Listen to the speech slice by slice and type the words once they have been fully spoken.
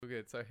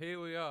good. So here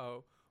we are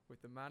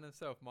with the man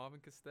himself, Marvin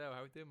Castell.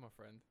 How are you doing, my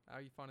friend? How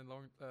are you finding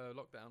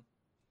lockdown?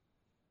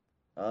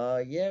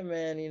 Yeah,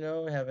 man,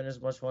 having as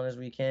much fun as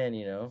we can,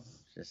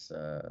 just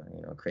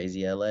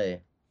crazy LA.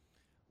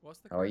 What's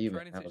the How are current you, man?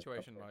 training How's it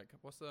situation going? like?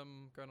 What's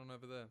going on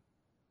over there?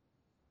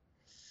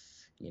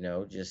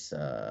 Just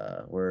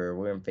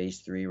we're in phase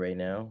three right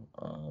now.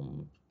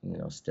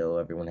 Still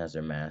everyone has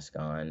their mask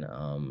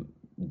on.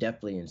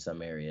 Definitely in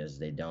some areas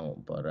they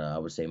don't, but I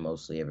would say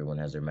mostly everyone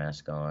has their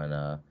mask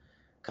on.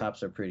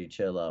 Cops are pretty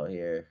chill out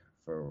here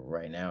for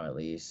right now at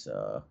least.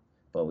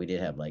 But we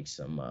did have like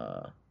some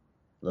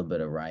little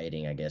bit of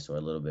rioting, I guess, or a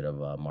little bit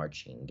of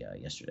marching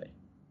yesterday.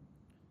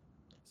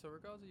 So,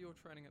 regards to your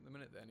training at the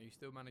minute, then, are you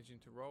still managing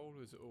to roll?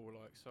 Or is it all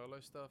like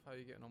solo stuff? How are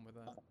you getting on with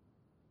that?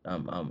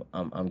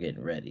 I'm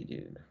getting ready,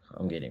 dude.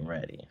 I'm getting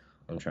ready.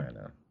 I'm trying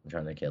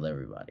to kill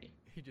everybody.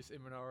 You just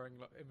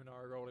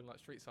Imanara rolling like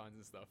street signs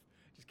and stuff.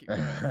 Just keep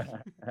going.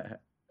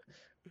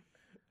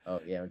 Oh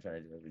yeah, I'm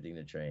trying to do everything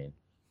to train.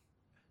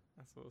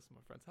 That's awesome,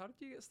 my friends. How did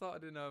you get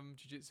started in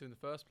jiu-jitsu in the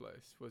first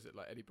place? Was it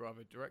like Eddie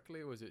Bravo directly,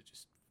 or was it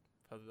just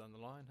further down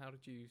the line? How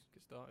did you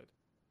get started?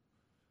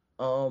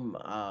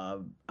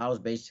 I was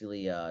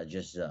basically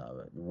just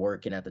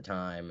working at the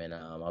time, and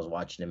I was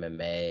watching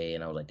MMA,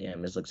 and I was like,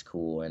 damn, this looks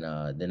cool. And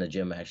then the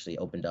gym actually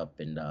opened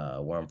up in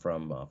where I'm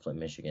from, Flint,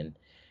 Michigan,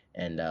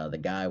 and the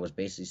guy was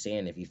basically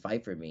saying, if you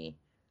fight for me,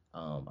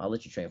 I'll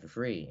let you train for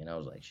free. And I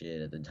was like,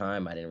 shit. At the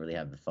time, I didn't really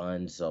have the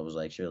funds, so I was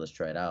like, sure, let's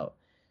try it out.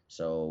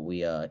 So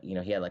he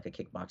had like a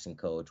kickboxing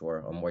coach or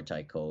a Muay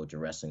Thai coach, a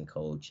wrestling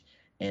coach,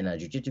 and a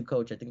jiu-jitsu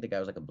coach. I think the guy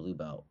was like a blue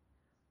belt.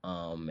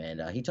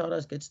 And he taught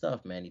us good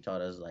stuff, man. He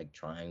taught us like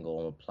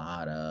triangle,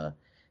 plata,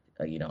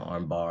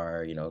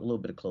 armbar, a little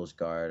bit of close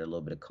guard, a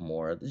little bit of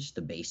kimura, just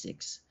the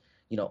basics,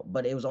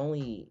 But it was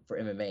only for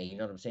MMA, you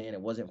know what I'm saying?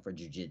 It wasn't for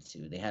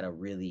jujitsu. They had a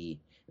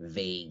really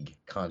vague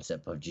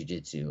concept of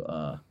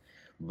jujitsu.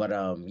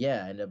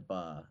 Yeah, I ended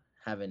up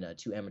having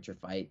two amateur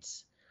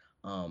fights.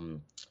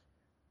 Um,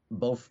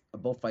 both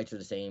fights were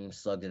the same.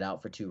 Slugged it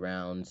out for 2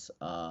 rounds.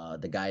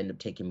 The guy ended up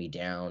taking me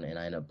down, and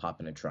I ended up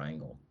popping a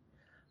triangle.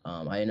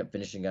 I ended up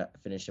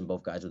finishing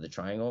both guys with a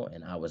triangle,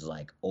 and I was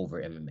like over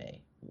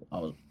MMA. I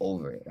was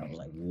over it. I was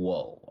like,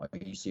 "Whoa, are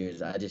you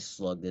serious?" I just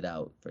slugged it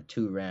out for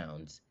 2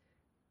 rounds,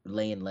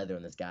 laying leather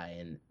on this guy,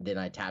 and then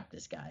I tapped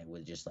this guy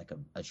with just like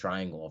a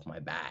triangle off my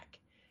back,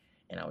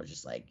 and I was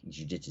just like,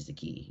 "Jiu-jitsu's the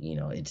key."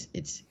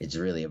 It's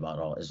really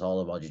about it's all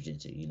about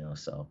jiu-jitsu.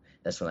 So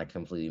that's when I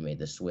completely made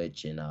the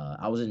switch, and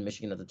I was in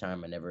Michigan at the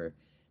time. I never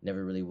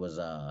really was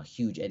a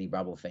huge Eddie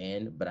Bravo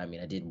fan, but I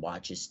mean, I did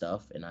watch his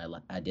stuff and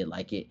I did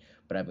like it,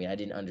 but I mean, I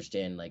didn't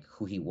understand like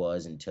who he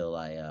was until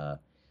I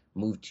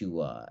moved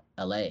to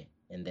LA,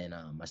 and then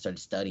I started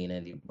studying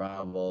Eddie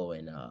Bravo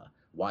and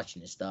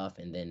watching his stuff,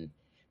 and then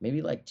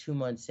maybe like 2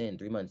 months in,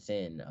 3 months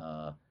in,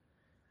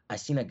 I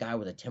seen a guy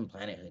with a Tim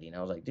Planet hoodie, and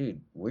I was like, "Dude,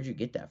 where'd you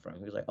get that from?"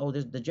 He was like, "Oh,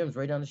 the gym's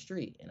right down the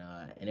street,"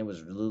 and it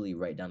was literally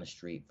right down the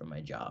street from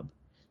my job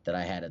that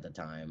I had at the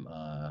time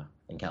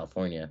in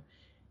California.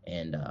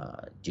 And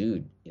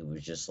dude, it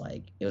was just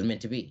like it was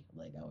meant to be.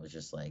 Like I was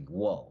just like,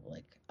 whoa!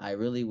 Like I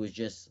really was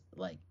just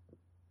like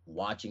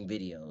watching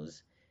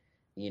videos,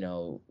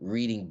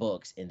 reading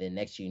books, and then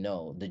next you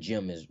know, the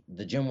gym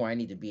where I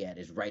need to be at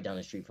is right down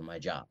the street from my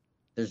job.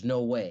 There's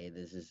no way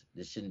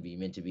this shouldn't be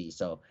meant to be.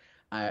 So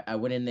I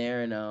went in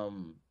there and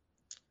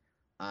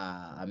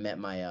I met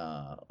my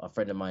a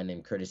friend of mine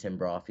named Curtis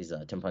Himbroff. He's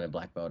a 10 Planet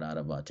black belt out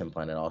of 10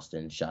 Planet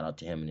Austin. Shout out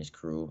to him and his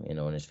crew,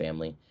 and his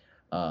family.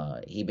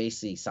 He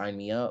basically signed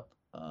me up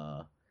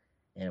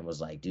and was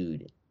like,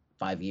 dude,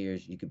 5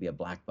 years you could be a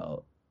black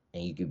belt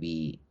and you could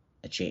be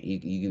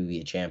you could be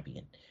a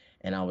champion.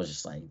 And I was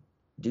just like,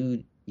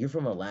 dude, you're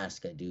from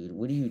Alaska, dude.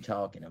 What are you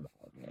talking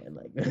about, man?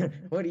 Like,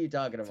 what are you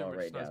talking Too about much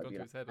right snow's now, gone to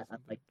dude? his head or I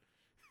something. like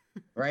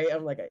right.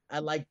 I'm like, I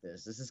like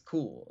this. This is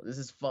cool. This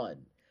is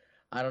fun.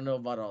 I don't know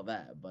about all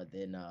that, but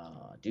then,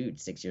 dude,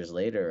 6 years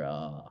later,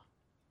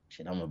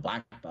 shit, I'm a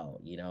black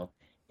belt,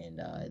 and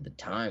the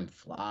time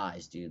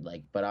flies, dude.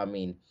 Like, but I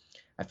mean,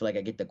 I feel like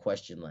I get the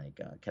question like,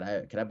 can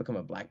I become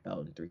a black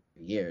belt in 3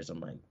 years? I'm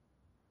like,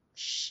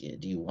 shit,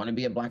 do you want to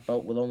be a black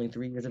belt with only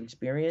 3 years of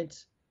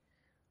experience?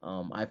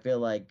 I feel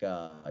like,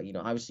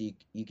 obviously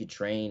you could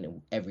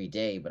train every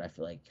day, but I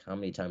feel like how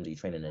many times are you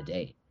training a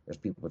day? There's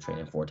people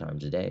training 4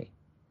 times a day,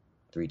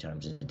 3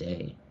 times a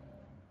day.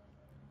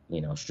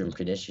 Strength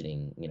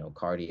conditioning,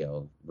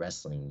 cardio,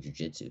 wrestling,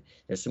 jujitsu.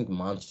 There's some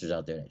monsters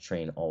out there that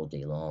train all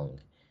day long,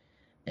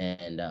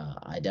 and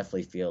I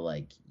definitely feel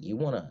like you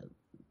want to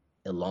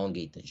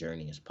elongate the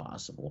journey as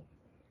possible.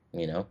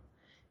 You know,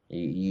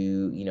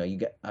 you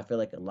get. I feel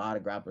like a lot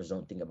of grapplers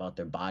don't think about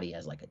their body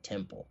as like a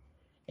temple,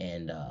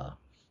 and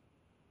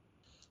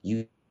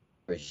you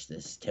cherish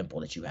this temple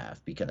that you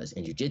have because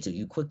in jujitsu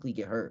you quickly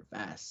get hurt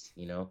fast.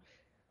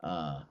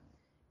 Uh,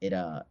 it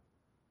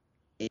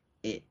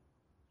it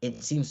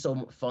it seems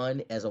so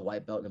fun as a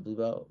white belt and a blue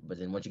belt, but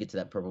then once you get to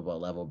that purple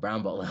belt level,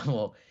 brown belt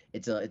level,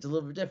 it's a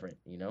little bit different.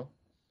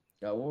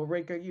 What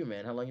rank are you,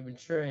 man? How long you been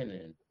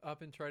training? I've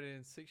been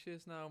training 6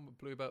 years now. I'm a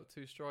blue belt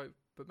two stripe,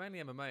 but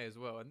mainly MMA as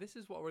well. And this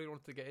is what I really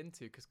wanted to get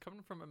into, because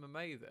coming from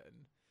MMA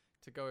then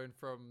to going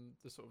from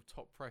the sort of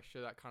top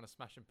pressure, that kind of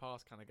smash and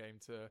pass kind of game,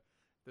 to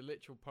the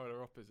literal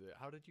polar opposite.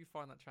 How did you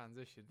find that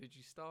transition? Did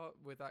you start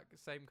with that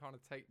same kind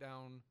of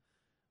takedown,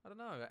 I don't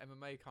know,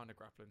 MMA kind of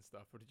grappling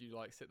stuff, or did you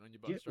like sitting on your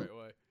butt straight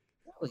away?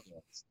 Oh, yeah.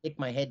 Stick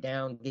my head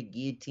down, get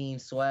guillotine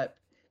swept,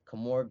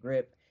 Kimura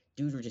grip.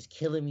 Dudes were just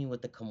killing me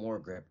with the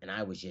Kimura grip, and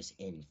I was just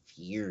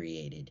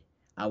infuriated.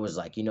 I was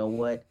like, you know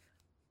what?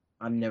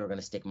 I'm never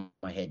gonna stick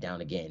my head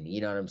down again.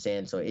 You know what I'm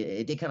saying? So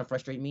it did kind of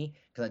frustrate me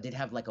because I did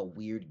have like a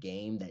weird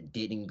game that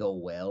didn't go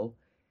well,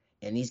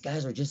 and these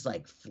guys are just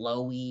like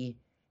flowy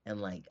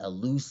and like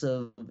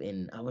elusive,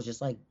 and I was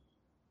just like,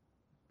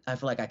 I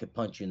feel like I could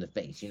punch you in the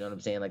face. You know what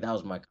I'm saying? Like that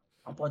was my,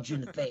 I'll punch you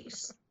in the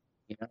face.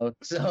 You know,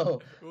 so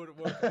It wouldn't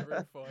work in a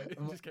real fight.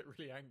 You just get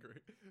really angry.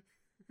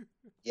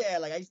 yeah,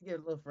 like I used to get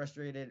a little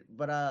frustrated,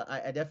 but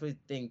I definitely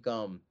think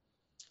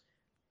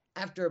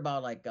after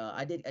about like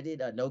I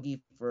did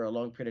no-gi for a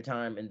long period of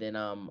time, and then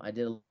I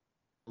did a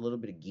little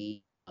bit of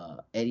gi.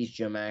 Eddie's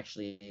gym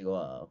actually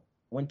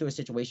went through a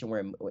situation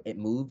where it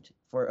moved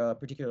for a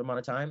particular amount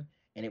of time,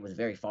 and it was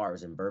very far. It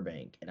was in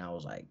Burbank, and I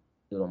was like,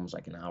 it was almost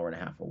like an hour and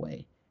a half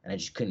away, and I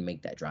just couldn't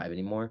make that drive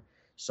anymore.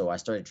 So I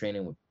started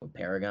training with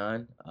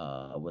Paragon,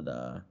 with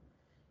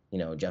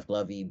Jeff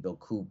Lovey, Bill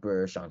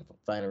Cooper, Sean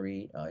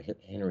Flannery,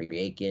 Henry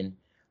Aiken.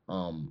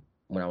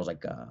 When I was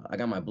like, I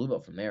got my blue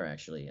belt from there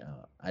actually.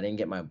 I didn't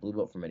get my blue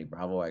belt from Eddie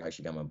Bravo. I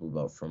actually got my blue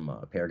belt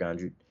from Paragon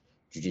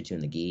Jiu-Jitsu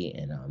in the gi,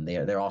 and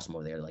they're awesome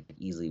over there. Like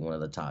easily one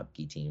of the top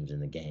gi teams in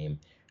the game.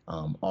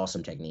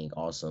 Awesome technique,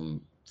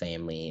 awesome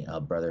family,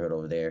 brotherhood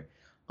over there.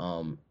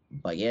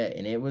 But yeah,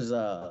 and it was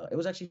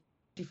actually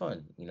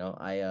fun.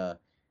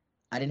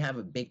 I didn't have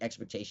a big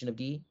expectation of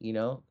gi,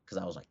 because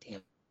I was like, damn,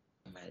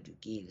 I'm gonna do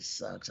gi. This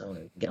sucks. I want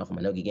to get off of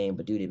my no-gi game,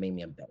 but dude, it made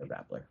me a better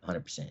grappler,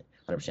 100%,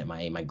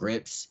 100%. My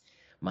grips,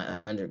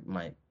 my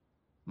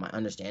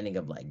understanding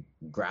of like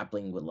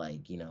grappling with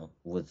like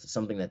with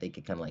something that they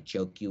could kind of like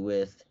choke you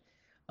with,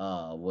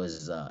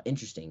 was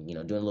interesting. Doing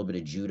a little bit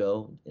of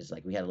judo. It's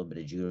like we had a little bit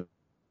of judo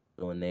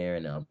in there,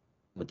 and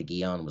with the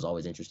gi on was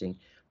always interesting,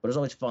 but it was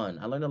always fun.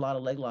 I learned a lot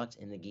of leg locks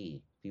in the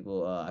gi.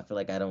 People, I feel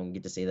like I don't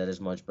get to say that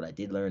as much, but I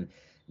did learn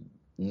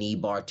knee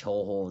bar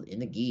toe hold in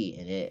the gi,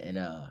 and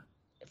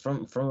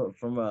from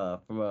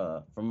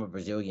a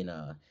Brazilian.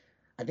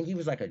 I think he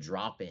was like a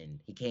drop in.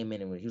 He came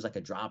in and he was like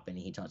a drop in.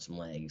 And he taught some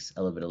legs,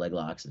 a little bit of leg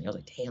locks, and I was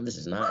like, damn, this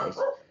is nice.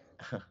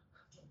 That's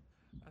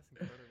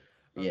incredible.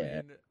 I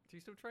Yeah. mean, do you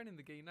still train in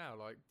the gi now?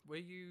 Like, were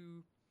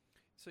you?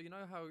 So you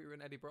know how you're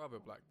an Eddie Bravo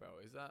black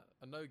belt? Is that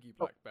a no-gi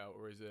black belt,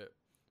 or is it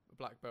a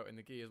black belt in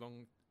the gi? Were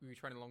you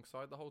training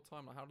alongside the whole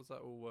time? Like, how does that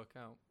all work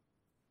out?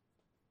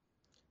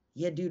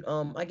 Yeah, dude.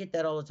 I get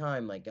that all the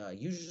time. Like,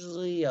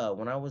 usually,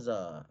 when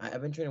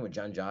I've been training with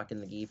John Jock in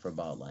the gi for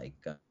about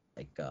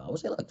I would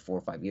say like 4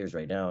 or 5 years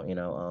right now.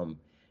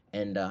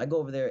 And I go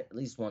over there at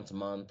least once a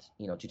month,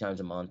 2 times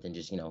a month, and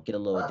just get a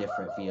little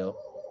different feel.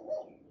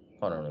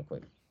 Hold on, real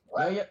quick.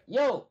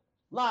 Yo,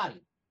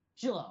 Lottie,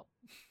 chill out.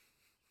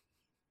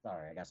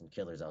 Sorry, I got some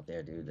killers out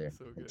there, dude. They're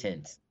So good.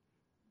 intense.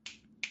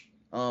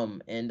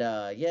 And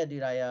yeah,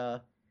 dude.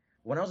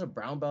 When I was a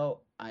brown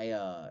belt,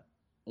 I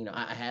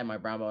had my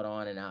brown belt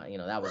on, and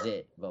that was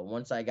it. But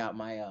once I got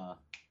my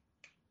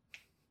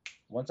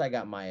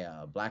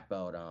black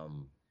belt,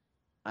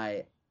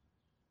 I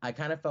I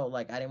kind of felt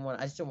like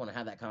I still want to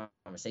have that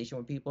conversation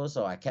with people,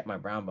 so I kept my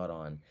brown belt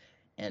on,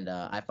 and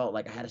I felt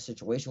like I had a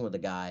situation with a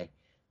guy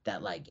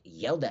that like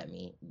yelled at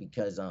me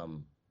because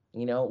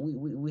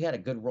we had a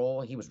good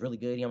roll. He was really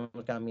good. He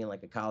almost got me in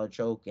like a collar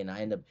choke, and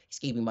I ended up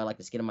escaping by like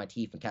the skin of my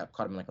teeth and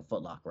caught him in like a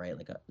foot lock, right,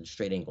 like a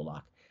straight ankle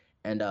lock,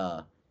 and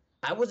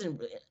I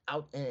wasn't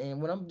out,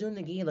 and when I'm doing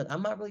the gi, like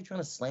I'm not really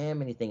trying to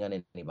slam anything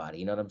on anybody.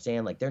 You know what I'm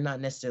saying? Like they're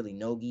not necessarily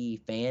no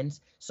gi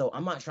fans, so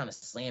I'm not trying to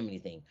slam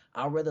anything.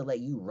 I'll rather let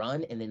you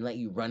run and then let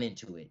you run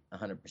into it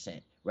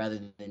 100%, rather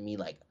than me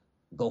like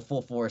go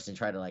full force and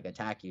try to like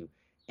attack you.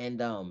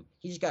 And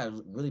he just got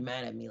really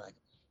mad at me, like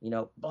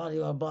blah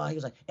blah blah. He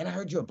was like, and I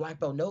heard you're a black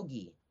belt no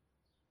gi,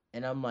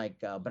 and I'm like,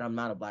 but I'm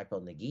not a black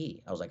belt in the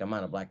gi. I was like, I'm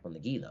not a black belt in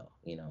the gi though.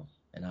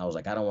 And I was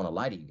like, I don't want to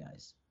lie to you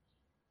guys.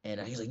 And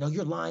he's like, no,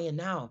 you're lying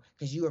now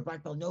because you were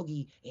black belt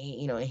nogi.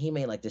 And he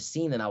made like this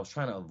scene that I was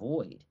trying to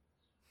avoid.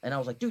 And I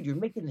was like, dude, you're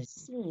making this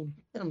scene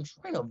that I'm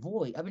trying to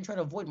avoid. I've been trying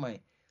to avoid my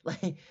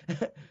like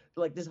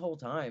like this whole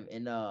time.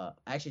 And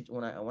actually,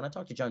 when I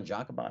talked to John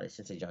Jock about it,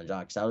 Sensei John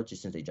Jock, shout out to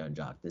Sensei John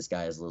Jock. This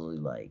guy is literally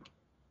like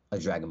a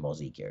Dragon Ball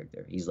Z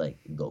character. He's like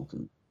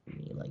Goku to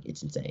me. Like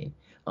it's insane.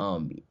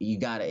 You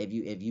gotta if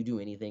you do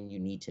anything, you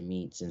need to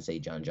meet Sensei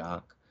John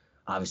Jock.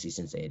 Obviously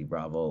Sensei Eddie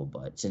Bravo,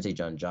 but Sensei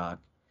John Jock,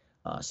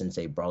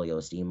 Sensei Braulio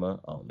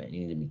Estima. Oh man,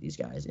 you need to meet these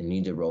guys and you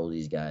need to roll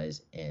these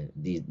guys. And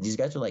these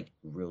guys are like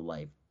real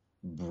life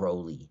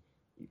Broly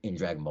in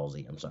Dragon Ball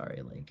Z. I'm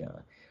sorry, like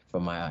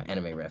from my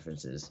anime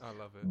references. I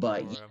love it. But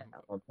Don't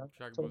worry, I'm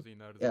Dragon Ball Z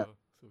nerd as yeah. well.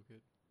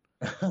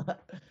 It's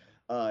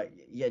all good.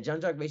 Yeah,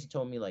 John Jock basically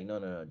told me like, no,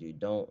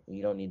 dude,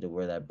 you don't need to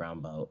wear that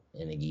brown belt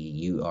in the gi.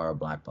 You are a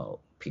black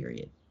belt,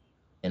 period.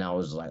 And I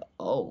was like,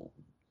 oh,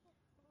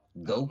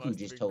 That Goku must have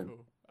just been told me cool.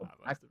 to go That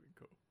back. must have been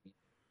cool.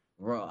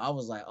 Bro, I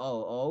was like,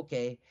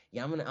 okay,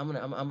 yeah, I'm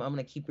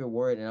gonna keep your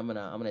word, and I'm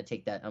gonna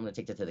take that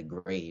to the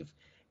grave.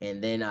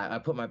 And then I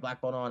put my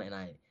black belt on,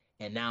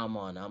 and now I'm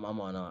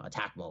on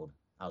attack mode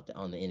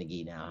on the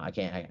Inagi now.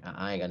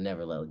 I ain't gonna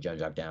never let John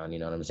Jock down. You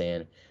know what I'm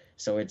saying?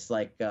 So it's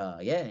like,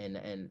 yeah,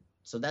 and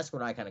so that's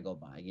what I kind of go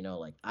by. You know,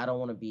 like I don't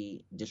want to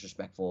be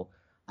disrespectful.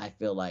 I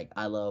feel like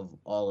I love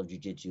all of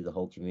jujitsu, the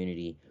whole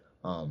community.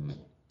 Um,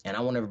 and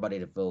I want everybody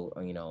to feel,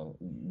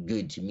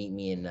 good to meet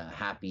me and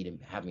happy to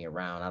have me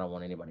around. I don't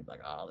want anybody to be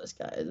like, oh, this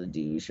guy is a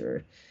douche,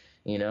 or,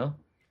 you know.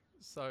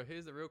 So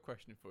here's the real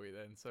question for you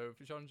then. So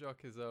if Jean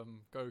Jacques is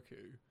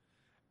Goku,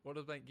 what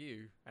does make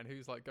you? And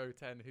who's like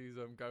Goten? Who's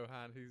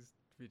Gohan? Who's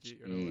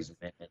Vegeta and all Jeez, this?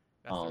 man. That's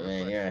the Oh real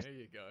man, you're question. asking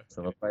Here you go.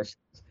 some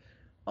questions.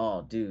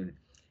 Oh, dude.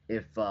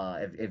 If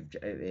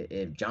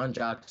John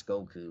Jock's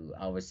Goku,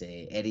 I would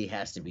say Eddie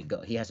has to be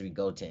he has to be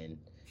Goten.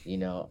 You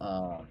know,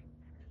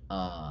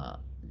 uh,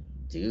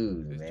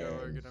 dude, Is Joe man.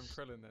 Rogan and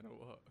Krillin then or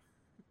what?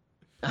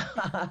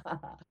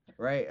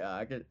 Right?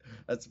 I could.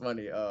 That's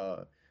funny.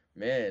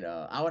 Man,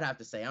 I would have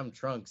to say I'm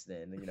Trunks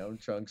then. You know, I'm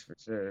Trunks for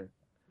sure.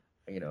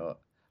 You know,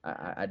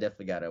 I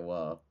definitely gotta.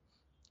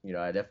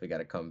 I definitely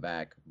gotta come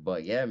back.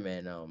 But yeah,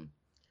 man.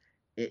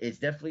 It's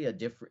definitely a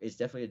different. It's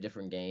definitely a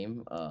different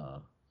game.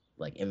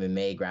 Like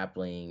MMA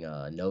grappling,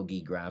 no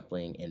gi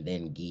grappling, and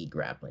then gi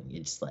grappling.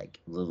 It's like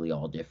literally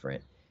all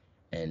different.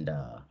 And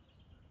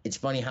it's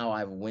funny how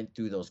I went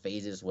through those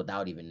phases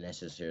without even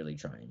necessarily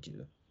trying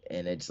to.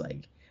 And it's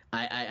like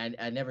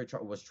I never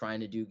was trying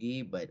to do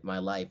gi, but my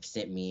life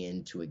sent me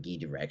into a gi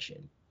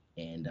direction,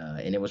 and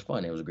it was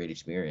fun. It was a great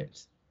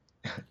experience.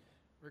 And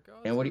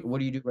Regards of what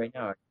do you do right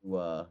now? Are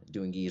you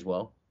doing gi as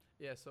well?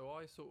 yeah, so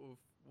I sort of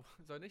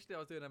so initially I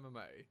was doing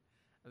MMA,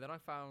 and then I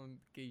found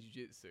gi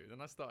jiu-jitsu. Then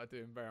I started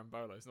doing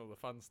barambolos and all the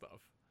fun stuff.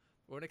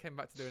 But when I came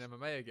back to doing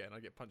MMA again, I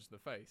get punched in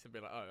the face and be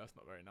like, oh, that's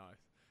not very nice.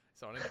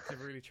 So I needed to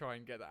really try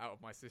and get that out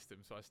of my system.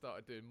 So I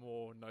started doing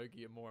more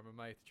nogi and more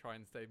MMA to try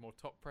and stay more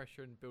top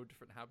pressure and build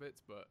different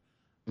habits. But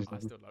I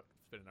Mhm. still love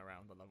spinning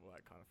around. I love all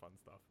that kind of fun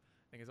stuff.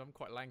 Thing is, I'm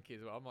quite lanky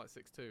as well. I'm like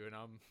 6'2", and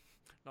I'm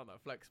not that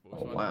flexible, Oh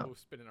so I love wow. all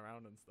spinning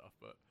around and stuff.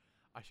 But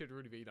I should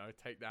really be,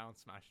 take down,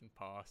 smash, and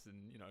pass,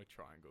 and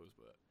triangles.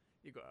 But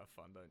you gotta have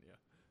fun, don't you?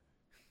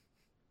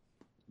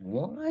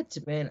 What,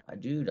 man,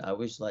 dude? I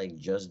was like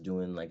just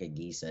doing like a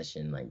gi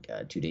session like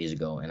 2 days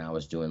ago, and I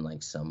was doing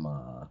like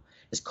some.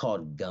 It's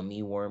called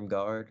Gummy Worm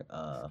Guard.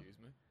 Excuse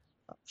me.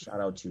 Shout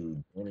out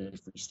to Danny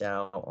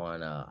Freestyle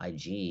on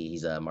IG.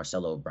 He's a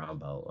Marcelo brown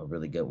belt, a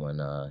really good one.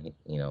 And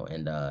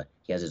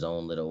he has his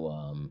own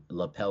little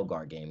lapel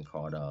guard game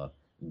called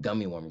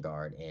Gummy Worm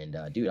Guard. And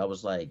dude, I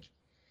was like,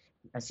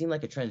 I seen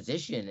like a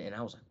transition, and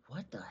I was like,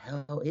 what the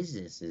hell is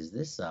this? Is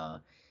this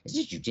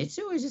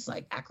jujitsu or is this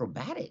like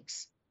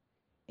acrobatics?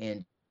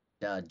 And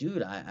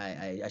dude,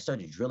 I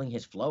started drilling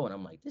his flow, and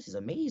I'm like, this is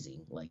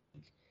amazing.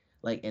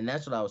 And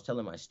that's what I was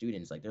telling my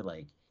students. Like,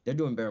 they're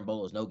doing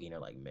Barambolos Nogi, and they're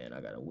like, man, I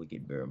got a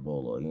wicked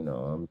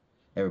Barambolo.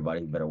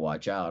 Everybody better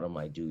watch out. I'm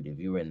like, dude, if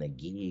you were in the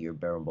gi, your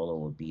Barambolo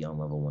would be on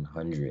level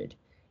 100.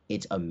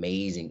 It's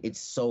amazing. It's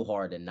so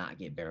hard to not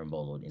get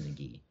Baramboloed in the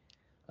gi.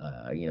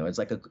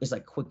 It's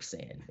like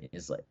quicksand.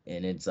 It's like,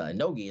 and it's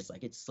Nogi. It's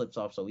like it slips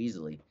off so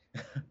easily.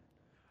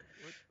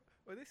 Well,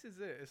 well, this is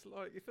it. It's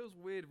like it feels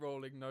weird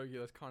rolling nogi,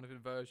 those kind of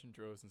inversion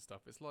drills and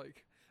stuff. It's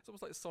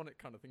almost like Sonic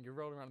kind of thing. You're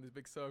rolling around in these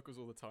big circles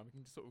all the time. You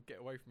can just sort of get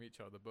away from each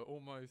other, but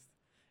almost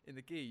in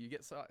the gi, you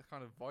get that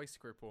kind of vice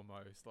grip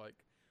almost. Like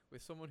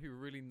with someone who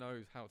really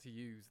knows how to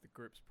use the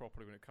grips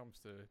properly when it comes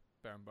to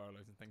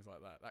barambolos and things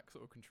like that. That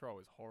sort of control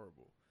is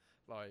horrible.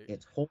 Like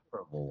It's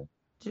horrible. with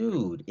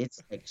Dude,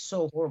 it's like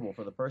so horrible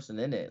for the person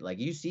in it. Like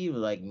you see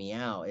like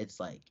Meow, it's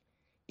like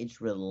it's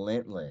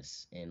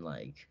relentless and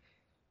like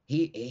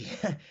he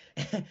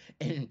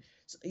and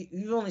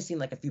you've only seen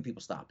like a few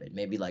people stop it.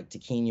 Maybe like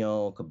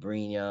Taquino,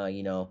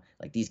 Cabrinha,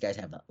 like these guys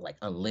have like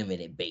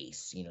unlimited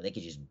bass. They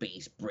could just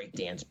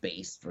breakdance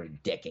bass for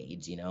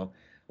decades.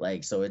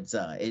 Like so it's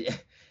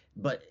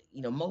but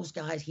most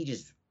guys he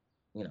just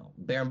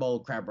barrel bowl,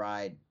 crab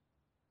ride,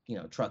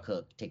 truck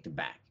hook, take the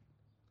back.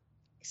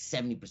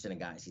 70% of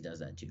guys he does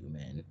that too,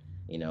 man.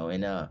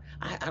 And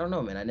I don't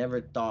know, man. I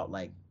never thought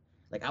like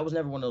I was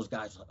never one of those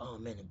guys like, oh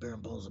man, the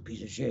Baron Bull's a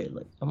piece of shit.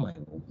 Like I'm like,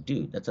 well,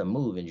 dude, that's a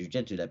move in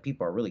jiu-jitsu that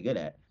people are really good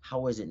at.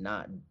 How is it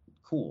not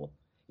cool?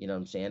 You know what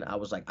I'm saying? I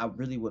was like, I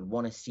really would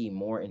want to see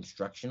more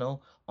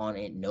instructional on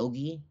it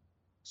nogi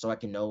so I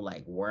can know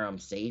like where I'm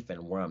safe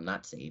and where I'm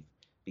not safe.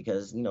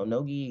 Because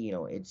nogi,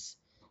 it's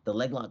the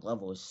leg lock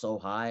level is so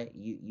high.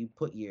 You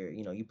put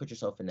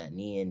yourself in that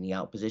knee in knee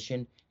out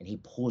position and he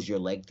pulls your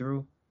leg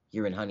through,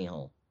 you're in honey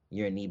hole.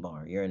 You're in knee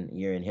bar. You're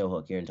in heel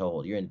hook. You're in toe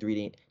hold. You're in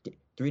three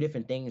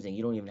different things, and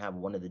you don't even have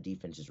one of the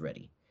defenses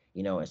ready.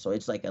 And so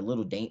it's like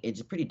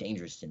it's pretty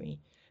dangerous to me.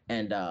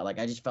 And like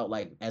I just felt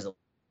like as a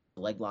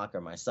leg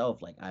locker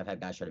myself, like I've had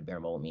guys try to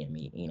bare bowl me and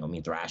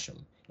me thrash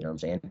them. You know what I'm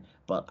saying?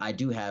 But I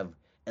do have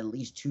at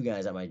least two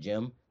guys at my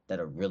gym that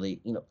are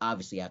really,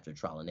 obviously after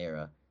trial and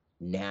error,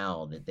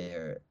 now that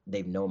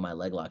they've known my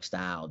leg lock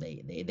style,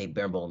 they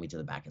bare me to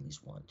the back at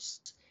least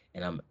once,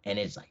 and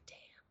it's like, damn,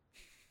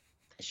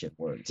 that shit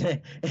worked.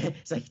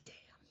 It's like,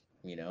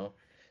 damn, you know.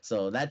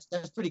 So that's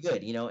pretty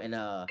good, you know, and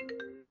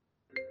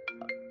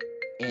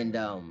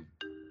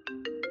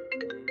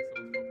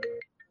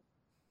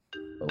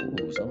Oh, someone's popping in.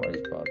 oh,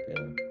 somebody's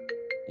popping.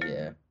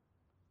 Yeah.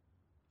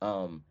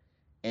 Um,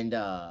 and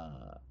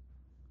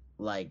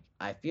like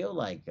I feel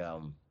like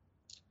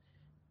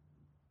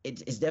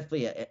it's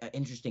definitely a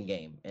interesting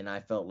game, and I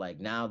felt like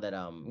now that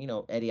you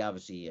know, Eddie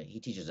obviously he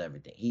teaches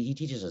everything. He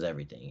teaches us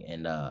everything,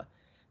 and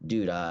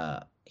dude,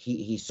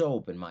 he's so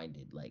open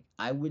minded. Like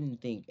I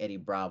wouldn't think Eddie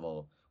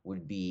Bravo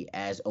would be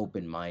as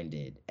open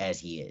minded as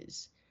he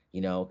is,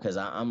 you know, because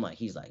I'm like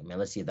he's like, man,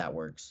 let's see if that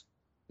works.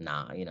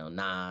 Nah,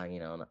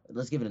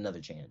 let's give it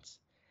another chance.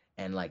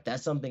 And like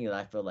that's something that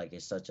I feel like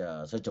is such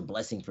a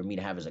blessing for me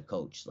to have as a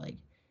coach. Like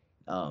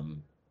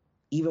um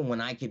even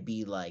when I could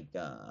be like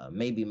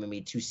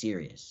maybe too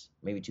serious,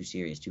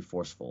 too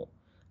forceful,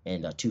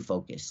 and too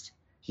focused.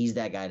 He's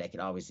that guy that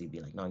could obviously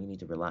be like, no, you need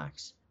to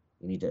relax.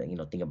 You need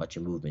to think about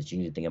your movements. You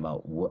need to think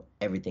about what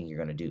everything you're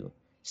gonna do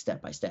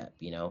step by step.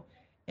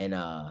 And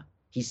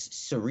he's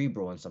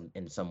cerebral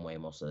in some way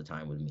most of the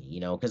time with me.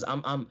 Because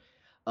I'm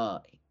uh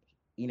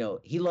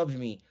he loves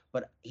me,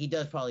 but he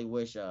does probably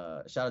wish.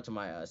 Shout out to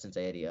my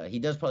sensei Eddie. He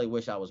does probably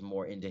wish I was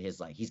more into his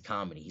like. He's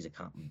comedy. He's a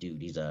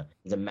dude. He's a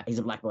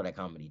black belt at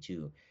comedy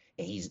too,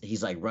 and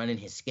he's like running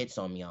his skits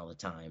on me all the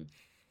time,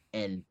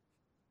 and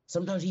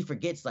sometimes he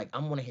forgets like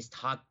I'm one of his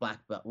top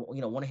black belt.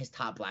 One of his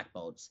top black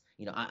belts.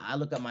 I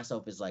look at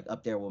myself as like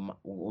up there with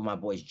my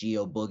boys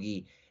Geo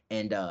Boogie.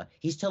 And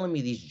he's telling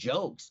me these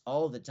jokes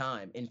all the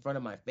time in front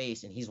of my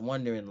face, and he's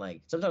wondering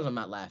like sometimes I'm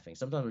not laughing,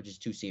 sometimes we're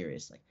just too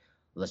serious. Like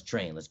let's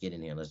train, let's get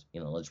in here,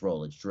 let's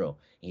roll, let's drill.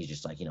 And he's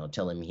just like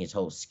telling me his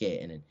whole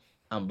skit, and then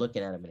I'm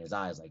looking at him in his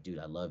eyes like, dude,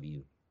 I love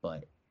you,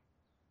 but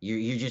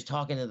you're just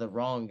talking to the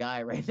wrong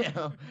guy right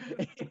now.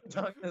 You're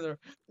talking to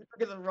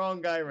the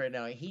wrong guy right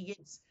now.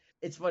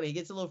 It's funny. He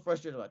gets a little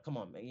frustrated. Like, come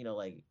on, man.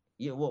 Like,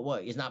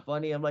 what? It's not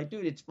funny. I'm like,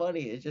 dude, it's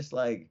funny. It's just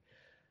like,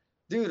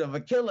 dude, I'm a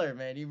killer,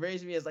 man. You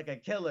raised me as like a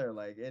killer,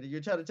 like, and you're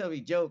trying to tell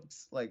me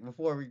jokes like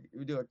before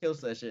we do a kill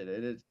session,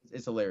 and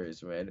it's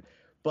hilarious, man.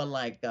 But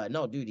like,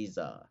 no, dude, he's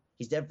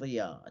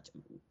definitely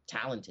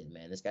talented,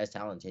 man. This guy's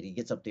talented. He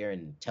gets up there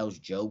and tells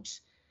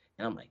jokes,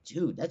 and I'm like,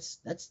 dude, that's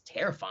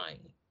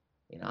terrifying.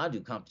 I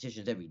do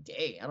competitions every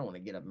day. I don't want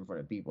to get up in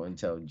front of people and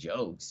tell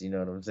jokes. You know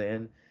what I'm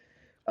saying?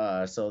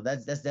 So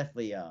that's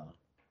definitely a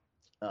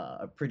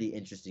pretty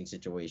interesting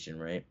situation,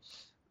 right?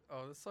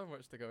 Oh, there's so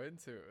much to go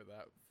into it with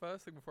that.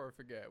 First thing before I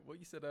forget, what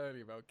you said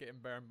earlier about getting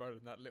bare and bone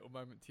and that little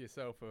moment to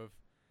yourself of,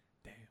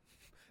 damn,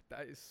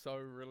 that is so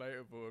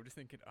relatable. I'm just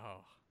thinking,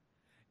 oh,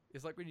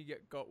 it's like when you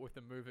get got with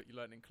the move that you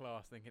learned in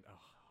class, thinking,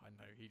 oh, I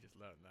know he just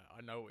learned that.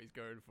 I know what he's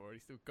going for. And he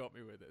still got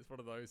me with it. It's one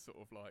of those sort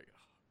of like,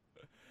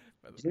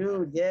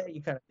 Dude, yeah,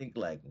 you kind of think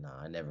like, nah,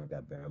 I never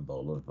got Baron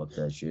fuck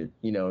that shit.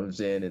 You know what I'm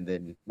saying? And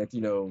then next,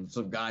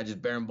 some guy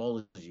just Baron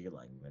you. You're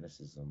like, man, this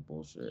is some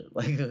bullshit.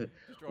 Like, just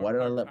why driving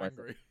did I home let myself?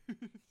 angry.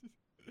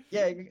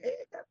 Yeah,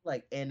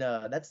 like, and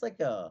that's like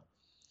a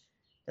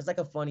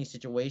funny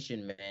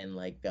situation, man.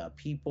 Like,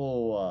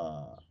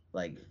 people,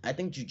 like, I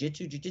think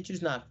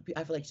jujitsu's not.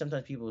 I feel like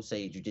sometimes people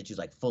say jujitsu's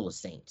like full of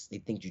saints. They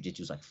think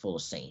jujitsu's like full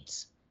of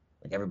saints.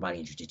 Like everybody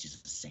in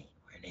jujitsu's a saint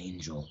or an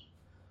angel.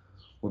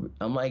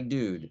 I'm like,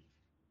 dude,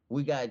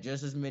 we got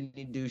just as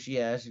many douchey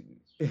ass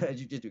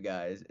jujitsu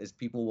guys as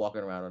people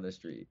walking around on the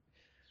street.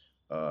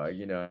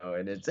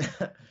 And it's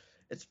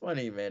it's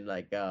funny, man.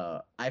 Like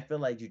I feel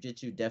like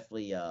jujitsu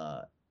definitely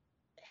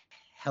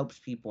helps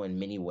people in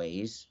many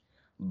ways,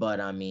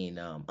 but I mean,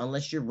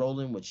 unless you're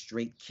rolling with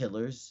straight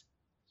killers,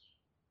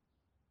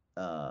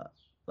 uh,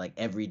 like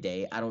every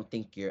day, I don't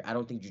think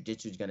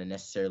jujitsu is gonna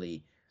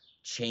necessarily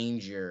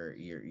change your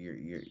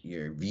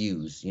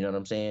views. You know what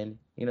I'm saying?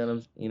 You know what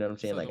I'm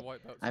saying? So the Like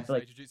white belts I would feel say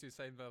like jiu-jitsu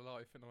saved their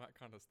life and all that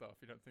kind of stuff.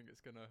 You don't think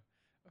it's gonna?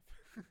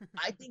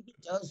 I think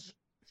it does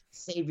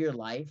save your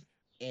life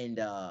in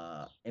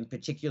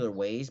particular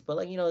ways. But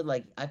like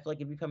like I feel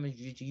like if you come in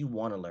jiu-jitsu, you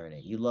want to learn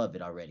it. You love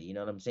it already. You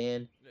know what I'm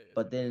saying? Yeah, it's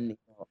But what it then is.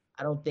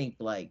 I don't think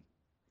like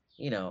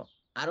you know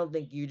I don't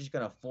think you're just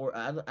gonna force.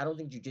 I don't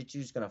think jiu-jitsu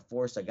is gonna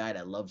force a guy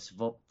that loves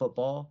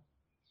football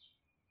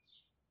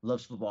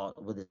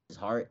with his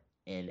heart.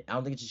 And I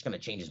don't think it's just gonna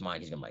change his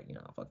mind. He's gonna be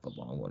like, fuck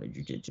football. I'm going to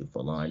jujitsu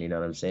full on. You know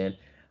what I'm saying?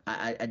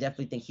 I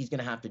definitely think he's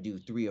gonna have to do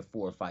 3 or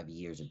 4 or 5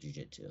 years of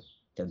jujitsu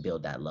to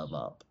build that love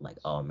up. Like,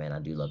 oh man, I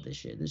do love this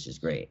shit. This is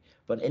great.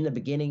 But in the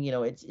beginning,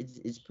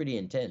 it's pretty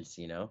intense.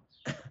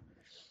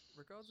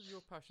 Regards of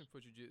your passion for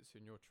jiu-jitsu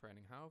and your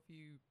training, how have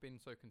you been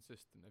so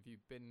consistent? Have you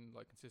been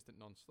like consistent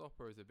non-stop,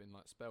 or has it been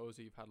like spells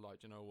that you've had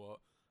like, you know what,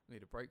 I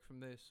need a break from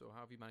this, or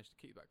how have you managed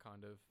to keep that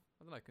kind of,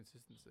 I don't know,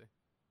 consistency?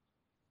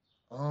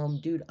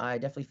 Dude, I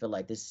definitely feel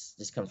like this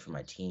comes from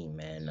my team,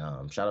 man.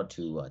 Shout out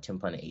to Tim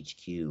Planet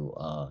HQ,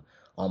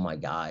 all my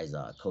guys,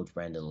 Coach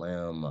Brandon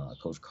Lim,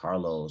 Coach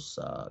Carlos,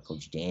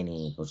 Coach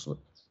Danny, Coach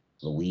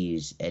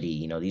Louise,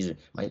 Eddie. These are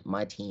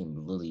my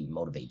team really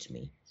motivates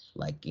me.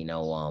 Like,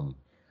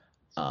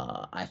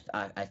 I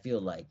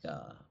feel like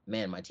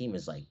man, my team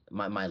is like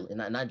my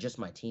not just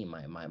my team,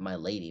 my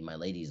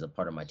lady is a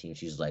part of my team.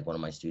 She's like one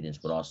of my students,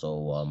 but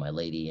also my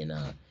lady and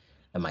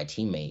my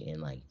teammate,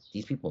 and like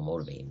these people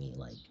motivate me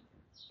like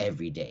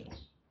every day,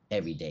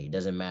 every day. It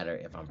doesn't matter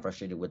if I'm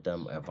frustrated with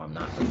them or if I'm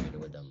not frustrated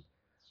with them.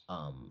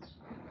 Um,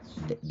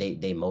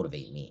 they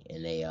motivate me,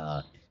 and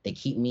they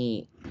keep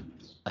me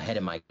ahead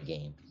of my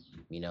game,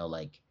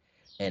 like,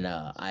 and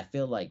I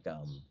feel like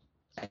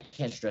I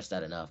can't stress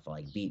that enough.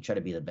 Like, try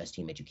to be the best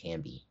teammate you can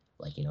be.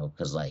 Like,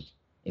 because like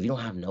if you don't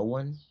have no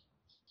one,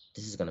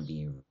 this is gonna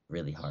be a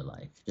really hard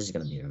life. This is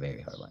gonna be a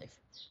very hard life.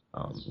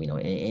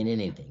 In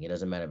anything, it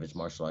doesn't matter if it's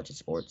martial arts or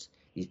sports.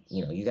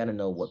 You got to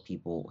know what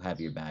people have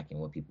your back and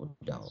what people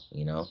don't.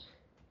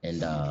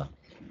 And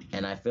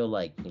I feel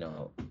like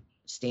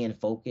staying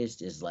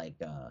focused is like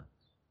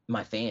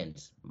my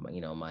fans,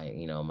 my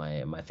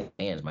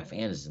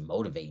fans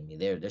motivate me.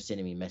 They're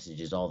sending me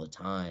messages all the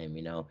time.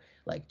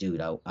 Like,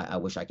 dude, I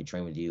wish I could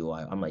train with you.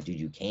 I'm like, dude,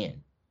 you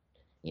can.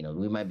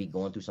 We might be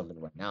going through something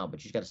right now, but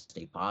you just got to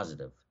stay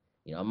positive.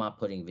 I'm not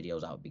putting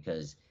videos out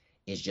because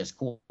it's just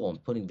cool. I'm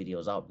putting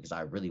videos out because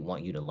I really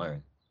want you to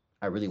learn.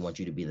 I really want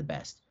you to be the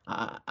best.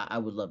 I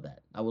would love that.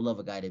 I would love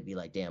a guy to be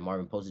like, damn,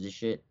 Marvin posted this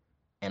shit,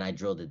 and I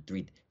drilled it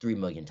 3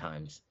 million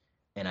times,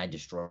 and I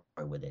destroy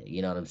with it.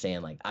 You know what I'm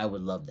saying? Like, I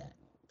would love that.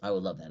 I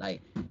would love that.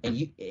 And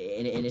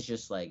it's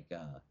just like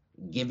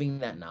giving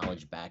that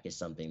knowledge back is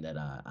something that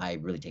I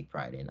really take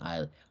pride in.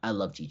 I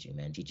love teaching,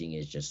 man. Teaching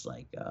is just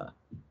like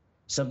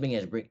something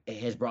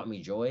has brought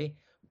me joy,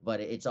 but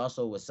it's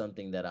also was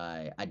something that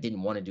I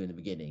didn't want to do in the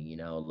beginning.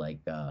 Like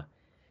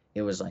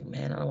it was like,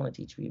 man, I don't want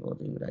to teach people,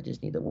 dude. I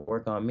just need to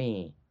work on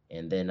me.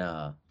 And then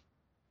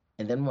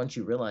once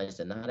you realize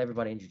that not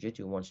everybody in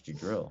jiu-jitsu wants to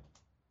drill,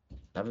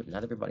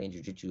 not everybody in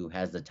jiu-jitsu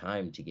has the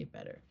time to get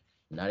better.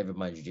 Not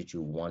everybody in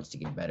jiu-jitsu wants to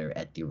get better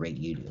at the rate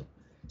you do.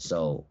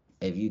 So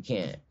if you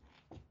can't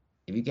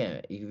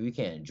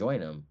join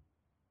them,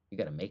 you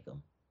got to make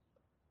them.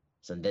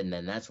 So then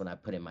that's when I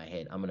put in my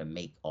head, I'm gonna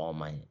make all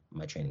my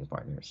training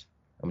partners.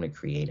 I'm gonna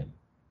create them.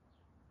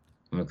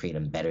 I'm gonna create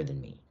them better than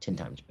me, 10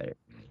 times better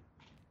than me.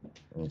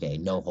 Okay,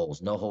 no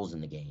holes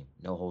in the game,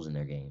 no holes in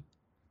their game.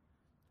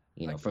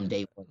 I, From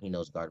day one he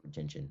knows guard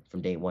retention.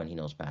 From day one he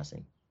knows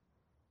passing.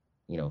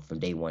 From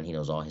day one he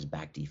knows all his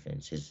back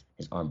defense, his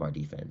armbar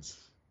defense.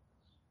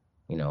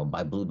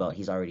 By blue belt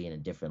he's already in a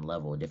different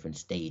level, a different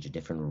stage, a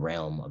different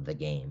realm of the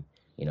game.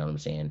 You know what I'm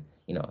saying?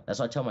 That's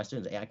why I tell my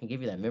students, hey, I can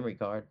give you that memory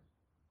card.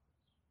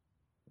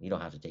 You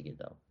don't have to take it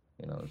though.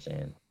 You know what I'm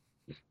saying?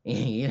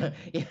 Yeah.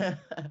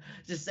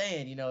 Just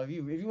saying, if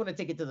you want to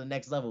take it to the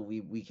next level,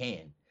 we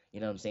can. You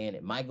know what I'm saying?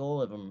 My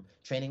goal, if I'm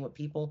training with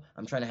people,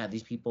 I'm trying to have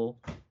these people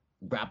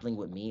grappling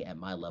with me at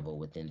my level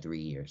within 3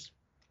 years.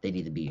 They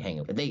need to be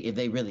hanging. If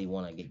they really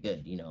want to get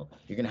good,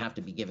 you're gonna have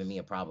to be giving me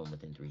a problem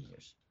within 3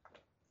 years.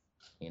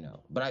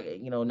 But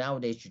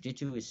nowadays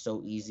jujitsu is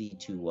so easy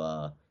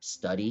to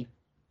study.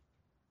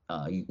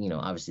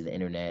 Obviously the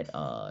internet,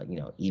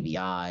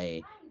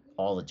 EBI,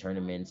 all the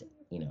tournaments,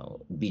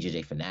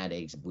 BJJ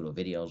Fanatics, Budo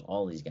videos,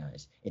 all these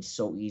guys. It's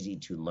so easy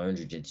to learn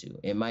jiu-jitsu.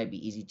 It might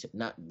be easy to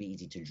not be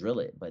easy to drill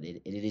it, but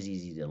it is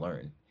easy to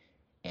learn.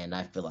 And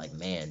I feel like,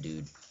 man,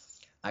 dude,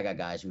 I got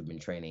guys who've been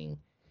training,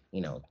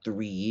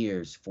 3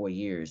 years, 4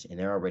 years, and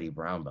they're already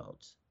brown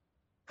belts.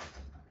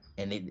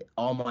 And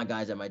all my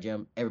guys at my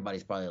gym,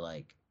 everybody's probably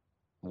like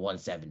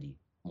 170,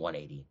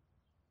 180.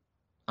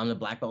 I'm the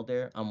black belt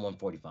there. I'm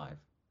 145.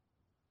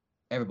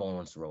 Everyone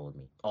wants to roll with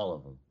me. All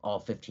of them. All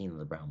 15 of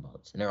the brown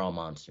belts. And they're all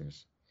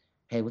monsters.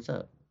 Hey, what's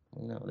up?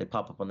 They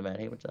pop up on the mat.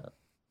 Hey, what's up?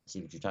 See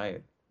what you're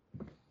tired.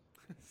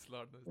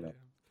 slide those You know?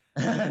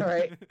 DMs.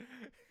 Right?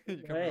 You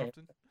come here Right.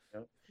 often?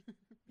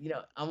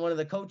 I'm one of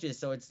the coaches,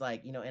 so it's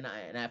like, and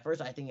at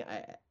first I think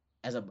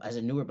as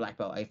a newer black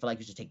belt, I feel like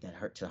you should take that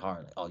hurt to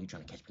heart. Like, oh, you're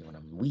trying to catch me when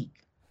I'm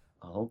weak.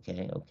 Oh,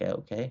 okay.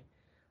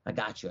 I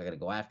got you. I gotta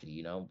go after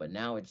you, But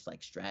now it's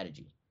like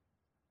strategy.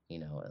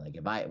 Like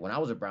when I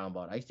was a brown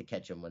belt, I used to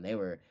catch them when I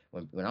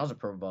was a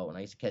purple belt, when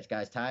I used to catch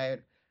guys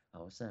tired.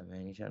 Oh, what's up,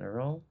 man? You trying to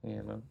roll?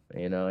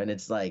 And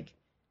it's like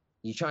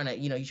you're trying to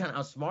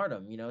outsmart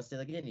him.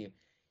 Instead of getting you,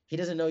 he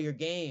doesn't know your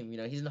game. He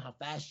doesn't know how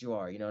fast you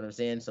are. You know what I'm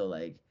saying? So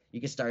like you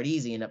can start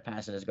easy, end up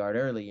passing his guard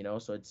early.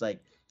 So it's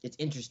like it's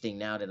interesting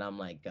now that I'm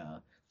like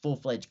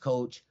full-fledged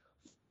coach,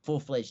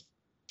 full-fledged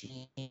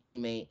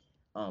teammate,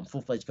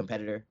 full-fledged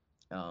competitor.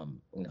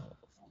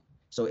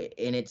 So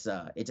and it's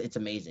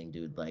amazing,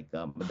 dude. Like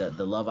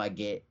the love I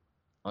get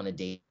on a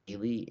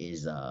daily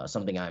is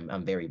something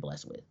I'm very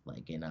blessed with.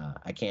 Like, and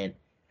I can't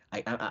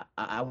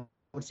I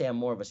would say I'm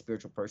more of a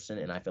spiritual person,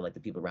 and I feel like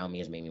the people around me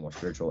has made me more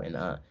spiritual,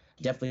 and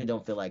definitely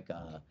don't feel like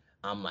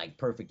I'm like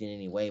perfect in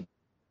any way,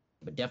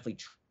 but definitely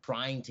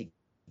trying to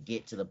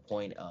get to the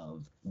point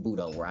of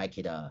Budo where I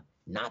could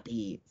not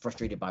be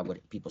frustrated by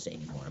what people say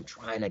anymore. I'm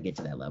trying to get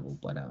to that level,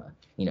 but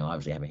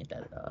obviously I haven't hit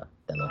that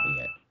level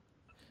yet.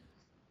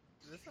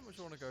 There's so much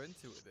I want to go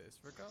into with this.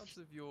 Regards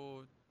of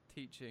your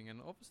teaching and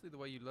obviously the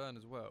way you learn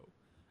as well.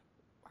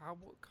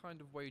 What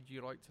kind of way do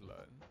you like to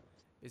learn?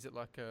 Is it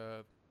like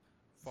a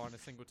find a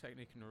single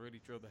technique and really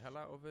drill the hell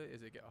out of it?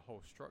 Is it get a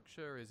whole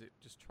structure? Is it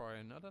just try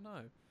and I don't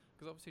know?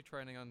 Because obviously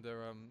training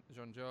under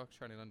Jean-Jacques,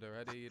 training under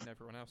Eddie, and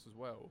everyone else as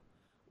well,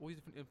 all these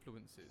different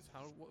influences.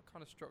 What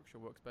kind of structure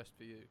works best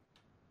for you?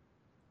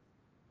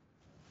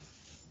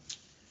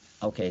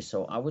 Okay,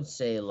 so I would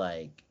say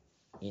like,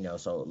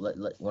 so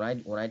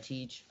when I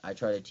teach, I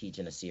try to teach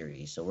in a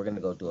series. So we're gonna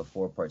go through a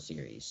four-part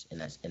series in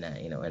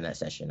that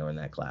session or in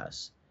that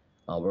class.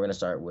 We're gonna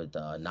start with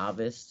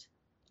novice,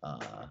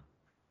 uh,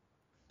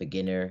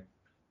 beginner,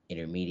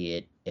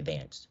 intermediate,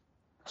 advanced.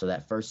 So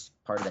that first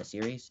part of that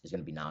series is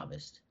gonna be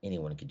novice.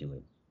 Anyone can do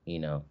it. You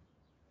know,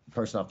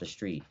 person off the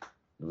street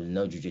with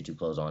no jujitsu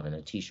clothes on and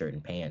a t-shirt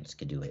and pants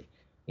could do it.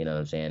 You know what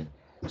I'm saying?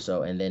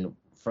 So and then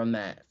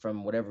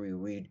from whatever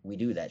we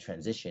do that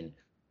transition,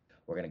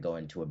 we're gonna go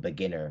into a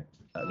beginner,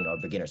 a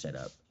beginner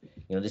setup.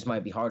 This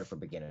might be harder for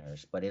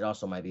beginners, but it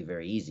also might be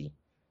very easy.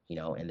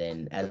 And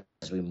then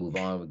as we move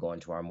on, we go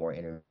into our more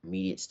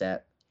intermediate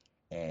step,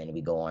 and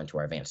we go on to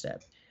our advanced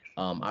step.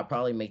 I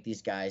probably make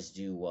these guys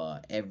do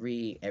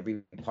every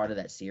part of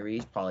that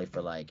series probably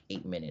for like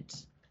 8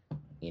 minutes.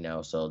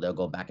 So they'll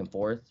go back and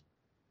forth.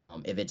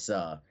 If it's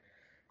a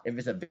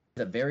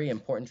very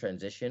important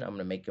transition, I'm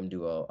gonna make them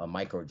do a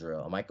micro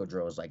drill. A micro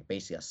drill is like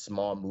basically a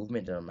small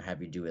movement that I'm gonna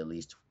have you do at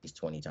least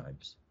 20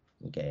 times.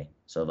 Okay.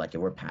 So like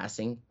if we're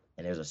passing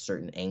and there's a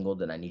certain angle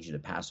that I need you to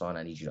pass on,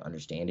 I need you to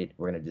understand it.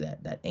 We're gonna do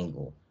that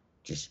angle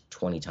just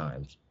 20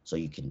 times so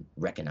you can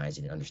recognize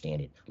it and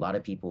understand it. A lot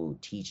of people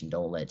teach and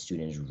don't let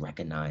students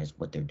recognize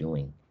what they're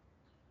doing.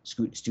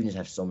 Students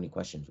have so many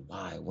questions.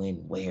 Why, when,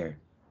 where?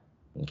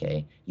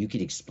 Okay. You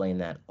could explain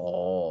that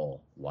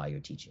all while you're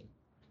teaching.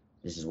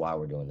 This is why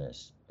we're doing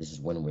this. This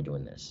is when we're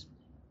doing this.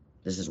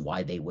 This is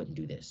why they wouldn't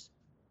do this.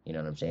 You know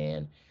what I'm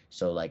saying?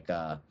 So like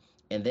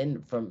and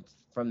then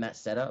from that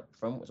setup,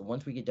 so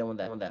once we get done with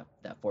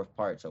that fourth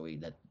part, so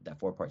that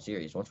four-part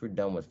series, once we're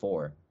done with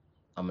four,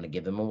 I'm gonna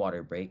give them a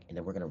water break, and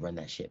then we're gonna run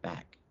that shit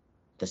back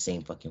the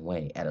same fucking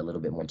way at a little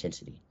bit more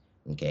intensity.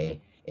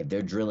 Okay? If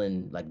they're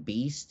drilling like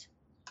beast,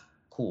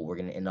 cool. We're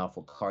gonna end off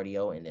with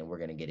cardio, and then we're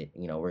gonna get it.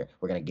 We're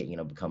gonna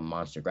get become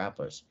monster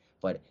grapplers.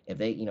 But if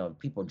they,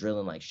 people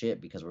drilling like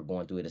shit because we're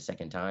going through it a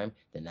second time,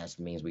 then that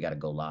means we got to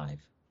go live,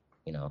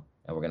 and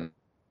we're gonna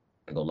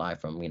go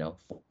live from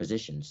four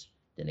positions.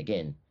 Then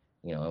again,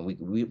 and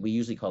we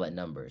usually call that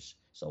numbers.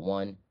 So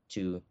 1,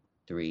 2,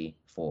 3,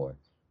 4,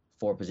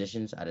 four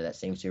positions out of that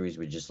same series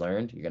we just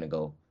learned. You're gonna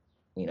go,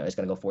 it's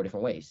gonna go four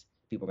different ways.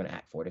 People are gonna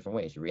act four different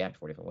ways, react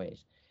four different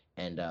ways,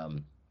 and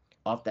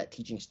off that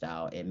teaching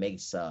style, it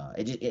makes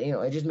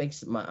it just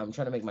makes I'm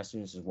trying to make my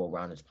students as well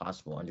rounded as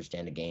possible,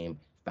 understand the game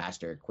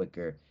faster,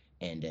 quicker,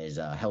 and as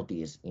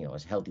healthy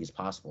as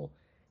possible.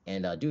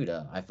 And dude,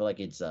 I feel like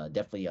it's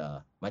definitely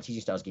my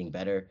teaching style is getting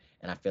better,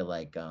 and I feel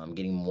like I'm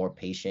getting more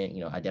patient.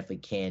 I definitely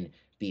can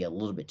be a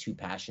little bit too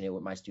passionate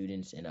with my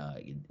students, and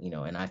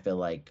and I feel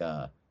like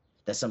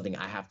that's something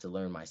I have to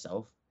learn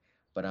myself.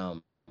 But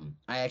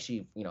I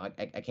actually,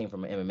 I came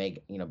from an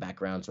MMA,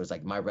 background, so it's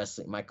like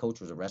my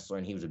coach was a wrestler,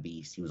 and he was a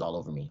beast. He was all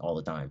over me all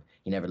the time.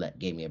 He never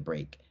gave me a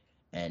break,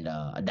 and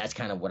that's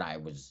kind of what I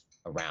was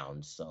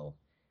around. So,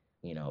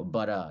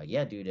 but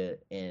yeah, dude,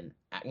 and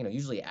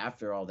usually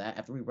after all that,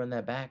 after we run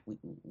that back,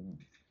 and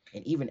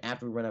even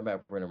after we run that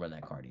back, we're gonna run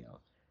that cardio.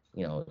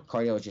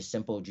 Cardio is just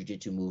simple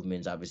jujitsu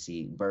movements,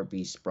 obviously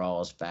burpees,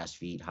 sprawls, fast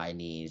feet, high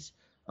knees,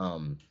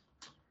 um,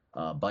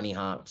 bunny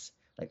hops,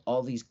 like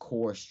all these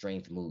core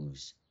strength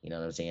moves. You know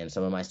what I'm saying?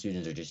 Some of my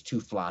students are just too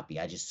floppy.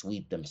 I just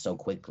sweep them so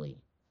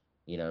quickly.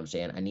 You know what I'm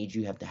saying? I need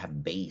you have to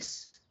have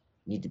base.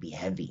 You need to be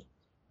heavy.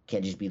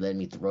 Can't just be letting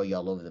me throw you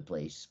all over the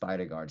place,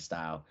 spider guard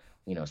style.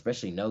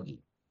 Especially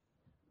nogi.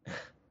 I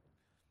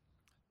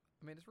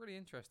mean, it's really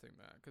interesting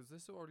that because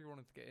this is what I really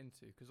wanted to get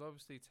into because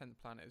obviously 10th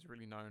Planet is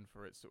really known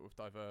for its sort of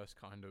diverse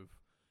kind of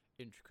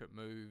intricate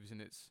moves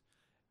and it's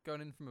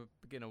going in from a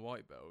beginner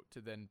white belt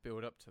to then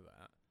build up to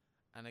that.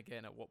 And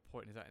again, at what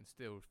point is that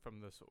instilled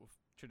from the sort of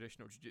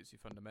traditional jiu-jitsu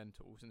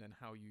fundamentals and then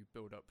how you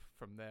build up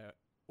from there,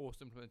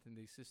 also implementing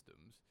these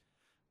systems?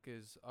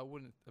 Because I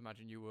wouldn't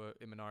imagine you were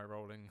Imanari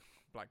rolling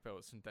black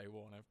belts in day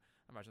one. I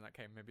imagine that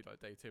came maybe like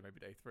day two, maybe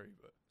day three.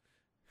 But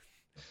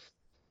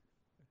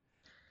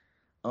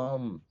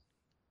Um,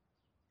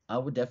 I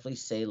would definitely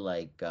say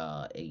like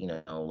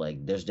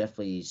like there's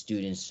definitely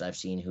students I've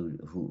seen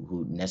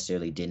who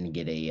necessarily didn't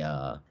get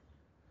a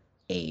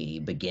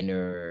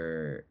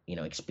beginner,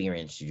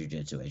 experience to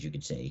jujitsu, as you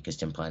could say, because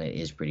Tim Planet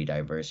is pretty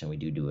diverse and we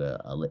do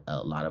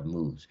a lot of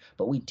moves.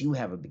 But we do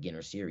have a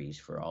beginner series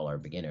for all our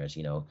beginners.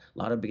 A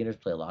lot of beginners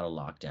play a lot of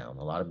lockdown.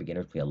 A lot of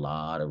beginners play a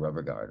lot of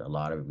rubber guard. A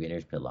lot of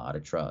beginners play a lot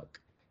of truck.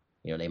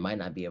 They might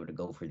not be able to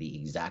go for the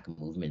exact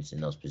movements in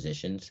those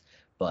positions,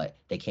 but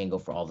they can go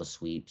for all the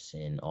sweeps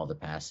and all the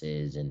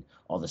passes and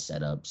all the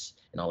setups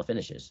and all the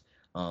finishes.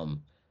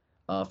 Um,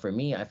 for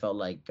me, I felt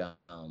like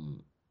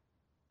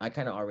I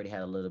kind of already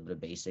had a little bit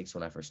of basics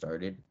when I first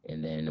started,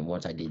 and then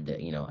once I did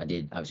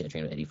obviously I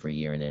trained with Eddie for a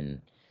year, and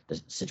then the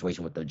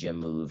situation with the gym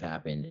move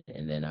happened,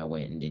 and then I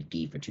went and did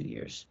gi for 2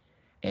 years,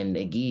 and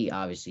the gi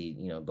obviously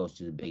goes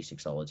through the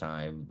basics all the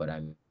time, but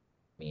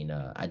mean,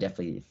 I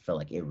definitely felt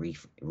like it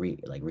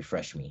like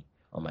refreshed me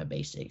on my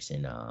basics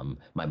and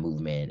my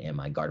movement and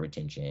my guard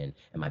retention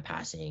and my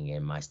passing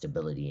and my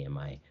stability and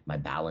my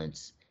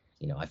balance.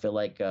 I feel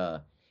like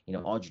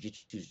all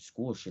jiu-jitsu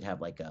schools should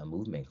have like a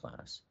movement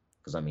class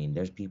because I mean,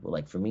 there's people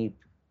like for me,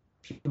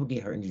 people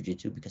get hurt in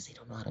jiu-jitsu because they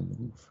don't know how to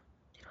move.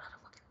 They don't know how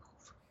to fucking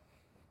move.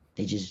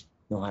 They just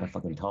know how to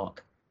fucking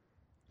talk.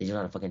 They just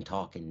know how to fucking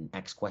talk and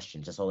ask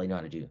questions. That's all they know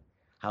how to do.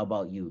 How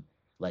about you?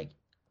 Like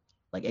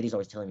like Eddie's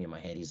always telling me in my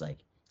head, he's like,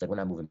 we're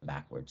not moving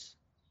backwards.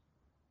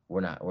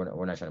 We're not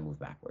trying to move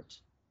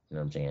backwards. You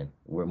know what I'm saying?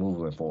 We're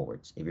moving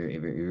forwards. If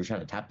you're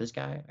trying to tap this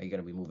guy, are you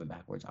gonna be moving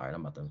backwards? All right,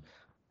 I'm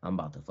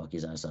about to fuck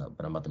his ass up,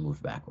 but I'm about to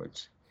move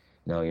backwards.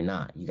 No, you're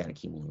not. You got to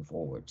keep moving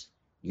forwards.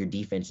 Your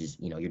defense is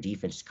your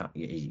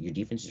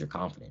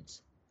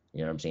confidence. You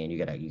know what I'm saying? You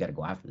gotta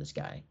go after this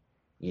guy,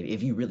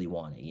 if you really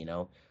want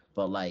it.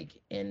 But like,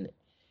 and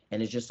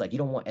it's just like you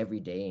don't want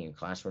every day in your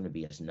classroom to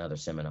be another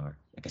seminar,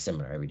 like a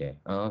seminar every day.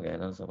 Oh, okay,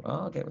 another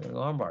seminar. Oh, okay, we're gonna go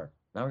armbar.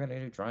 Now we're gonna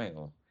do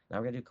triangle. Now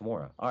we're gonna do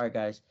Kimura. All right,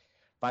 guys,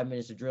 5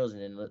 minutes of drills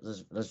and then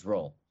let's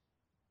roll.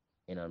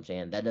 You know what I'm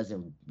saying? That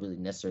doesn't really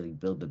necessarily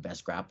build the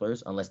best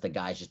grapplers unless the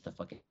guy's just a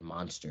fucking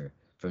monster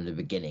from the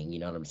beginning. You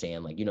know what I'm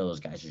saying? Like, those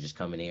guys are just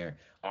coming here,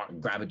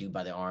 grab a dude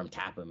by the arm,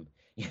 tap him.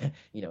 Yeah,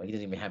 he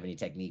doesn't even have any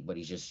technique, but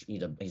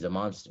he's a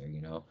monster.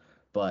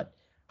 But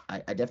I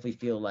definitely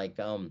feel like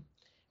you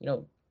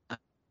know,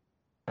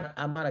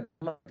 I'm not a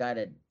guy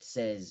that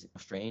says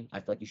cross train. I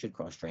feel like you should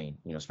cross train,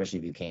 especially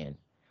if you can.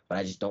 But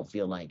I just don't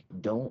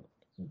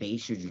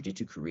base your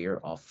jujitsu career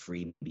off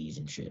freebies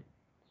and shit.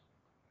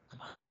 I'm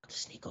about to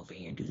sneak over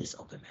here and do this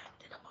open mat.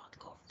 Then I'm about to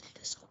go over to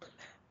this open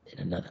mat.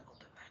 Then another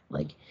open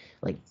mat.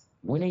 Like,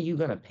 when are you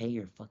gonna pay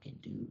your fucking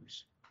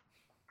dues?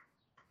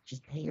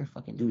 Just pay your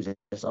fucking dues.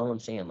 That's all I'm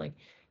saying. Like,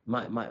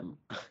 my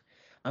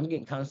I'm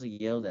getting constantly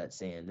yelled at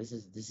saying this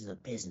is a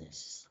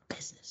business.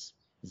 This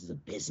is a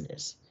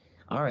business.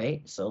 All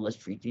right, so let's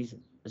treat these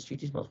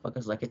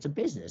motherfuckers like it's a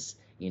business.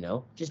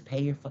 Just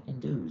pay your fucking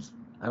dues.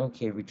 I don't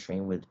care if you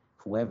train with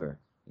whoever.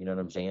 You know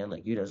what I'm saying?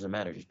 Like, you doesn't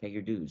matter. Just pay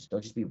your dues.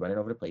 Don't just be running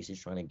over the places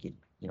trying to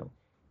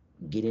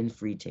get in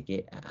free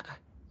ticket.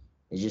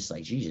 It's just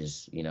like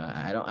Jesus.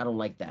 I don't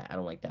like that. I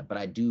don't like that. But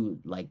I do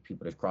like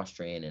people to cross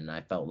train, and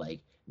I felt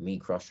like me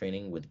cross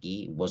training with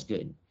Gi was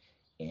good,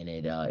 and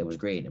it was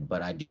great.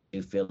 But I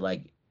do feel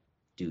like,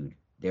 dude,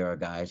 there are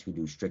guys who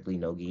do strictly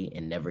no gi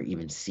and never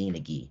even seen a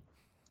gi,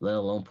 let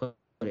alone put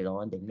it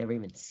on. They've never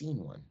even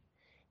seen one,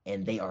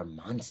 and they are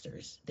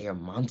monsters. They are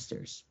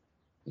monsters,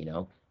 you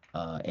know.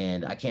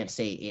 And I can't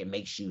say it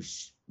makes you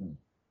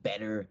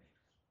better,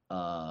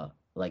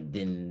 like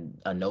than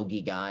a no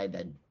gi guy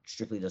that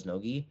strictly does no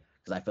gi,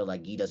 because I feel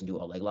like gi doesn't do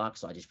all leg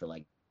locks. So I just feel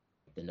like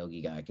the no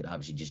gi guy could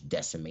obviously just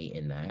decimate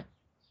in that,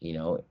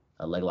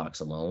 leg locks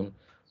alone.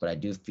 But I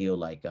do feel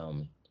like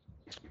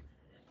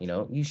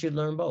you should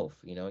learn both.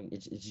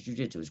 It's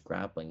jujitsu, it's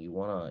grappling. You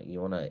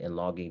wanna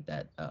elongate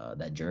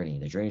that journey.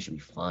 The journey should be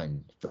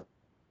fun,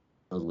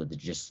 filled with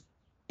just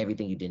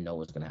everything you didn't know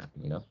was gonna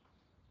happen. And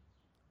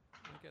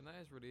again, that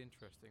is really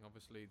interesting.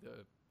 Obviously,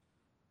 the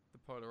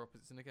polar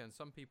opposites. And again,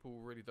 some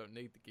people really don't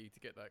need the gi to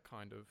get that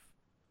kind of,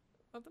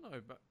 I don't know,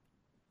 but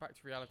back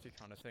to reality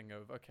kind of thing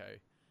of, okay,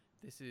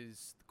 this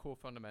is the core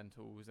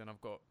fundamentals, and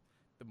I've got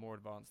the more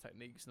advanced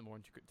techniques and the more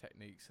intricate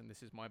techniques, and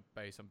this is my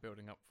base I'm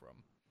building up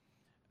from.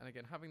 And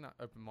again, having that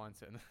open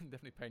mindset and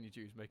definitely paying your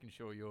dues, making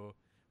sure you're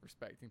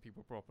respecting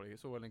people properly.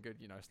 It's all well and good,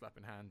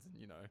 slapping hands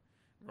and,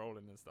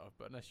 rolling and stuff.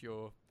 But unless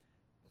you're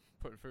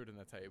putting food on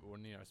the table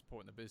and,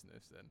 supporting the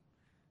business, then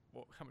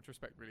how much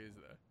respect really is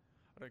there?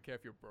 I don't care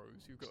if you're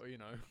bros. You've got to,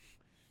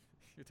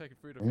 you're taking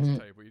food off Mm-hmm. the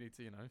table. You need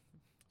to,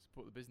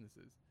 support the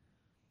businesses.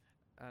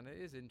 And it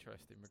is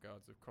interesting in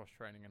regards of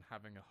cross-training and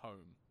having a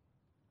home.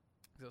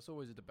 Because that's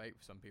always a debate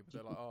for some people.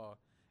 They're like, oh,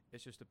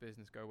 it's just a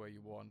business, go where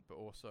you want, but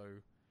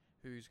also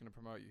who's going to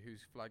promote you,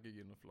 whose flag are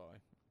you going to fly?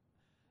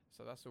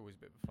 So that's always a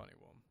bit of a funny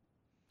one.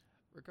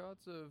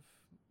 Regards of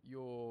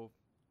your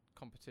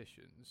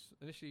competitions,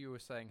 initially you were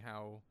saying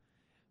how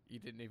you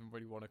didn't even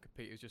really want to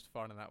compete, it was just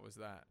fun and that was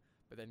that.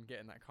 But then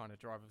getting that kind of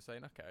drive of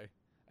saying, okay,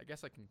 I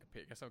guess I can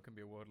compete, I guess I can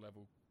be a world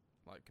level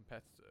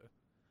competitor.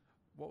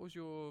 What was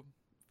your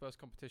first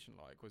competition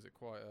like? Was it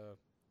quite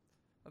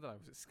I don't know,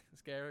 was it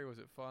scary? Was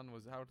it fun?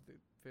 How did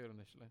it feel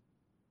initially?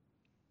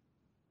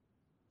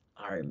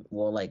 All right.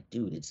 Well, like,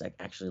 dude, it's like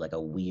actually like a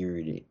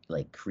weird,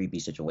 like creepy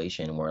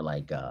situation where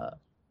like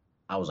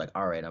I was like,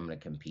 all right, I'm gonna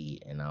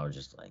compete, and I was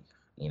just like,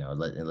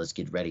 let's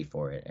get ready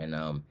for it. And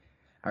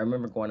I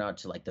remember going out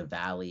to like the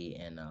valley,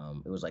 and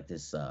it was like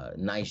this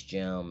nice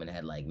gym and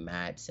had like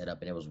mats set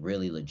up, and it was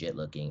really legit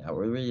looking. I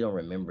really don't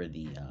remember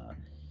the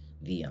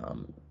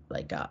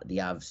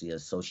obviously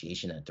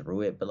association that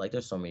threw it, but like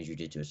there's so many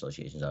jiu-jitsu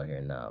associations out here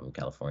in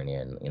California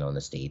and in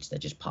the states that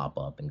just pop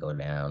up and go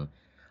down.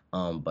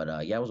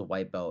 But yeah, I was a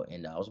white belt,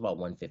 and I was about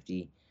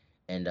 150.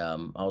 And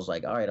I was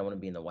like, all right, I want to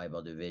be in the white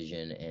belt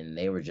division. And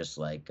they were just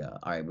like,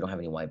 all right, we don't have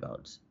any white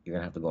belts. You're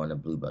gonna have to go in the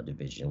blue belt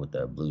division with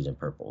the blues and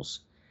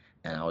purples.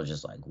 And I was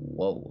just like,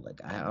 whoa,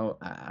 like I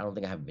don't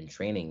think I have been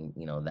training,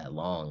 that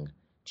long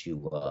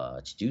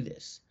to do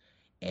this,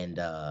 and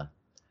I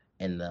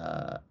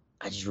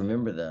just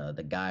remember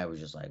the guy was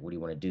just like, "What do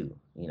you want to do?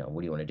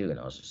 What do you want to do?" And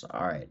I was just like,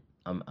 "All right,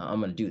 I'm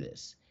gonna do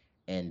this."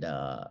 And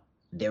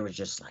there was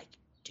just like,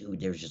 dude,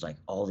 there was just like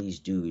all these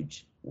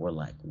dudes were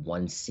like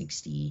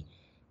 160,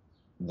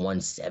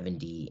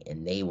 170,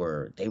 and they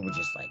were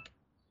just like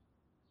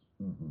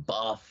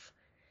buff,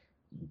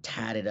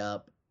 tatted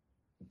up.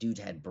 Dudes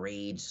had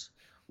braids.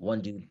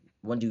 One dude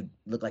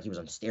looked like he was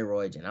on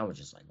steroids, and I was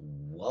just like,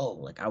 whoa!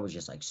 Like I was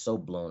just like so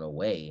blown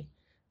away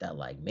that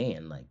like,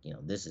 man, like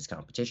this is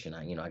competition.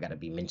 I got to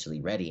be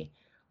mentally ready.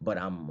 But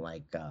I'm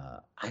like,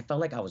 I felt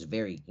like I was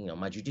very,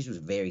 my jujitsu was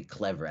very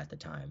clever at the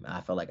time.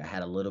 I felt like I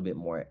had a little bit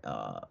more,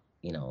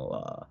 you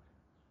know,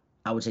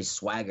 I would say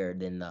swagger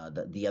than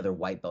the other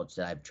white belts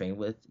that I've trained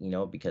with,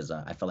 because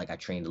I felt like I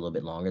trained a little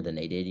bit longer than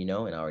they did, and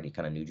I already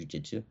kind of knew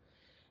jujitsu.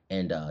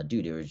 And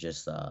dude, it was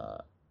just I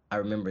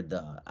remember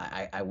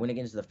I went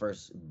against the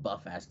first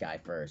buff ass guy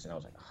first, and I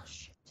was like, oh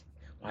shit,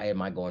 why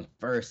am I going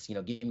first?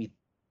 Give me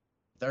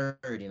third.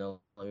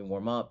 Let me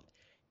warm up.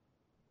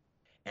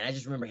 And I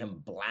just remember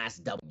him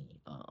blast double me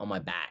on my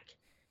back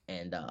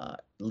and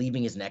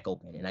leaving his neck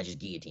open, and I just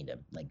guillotined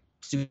him like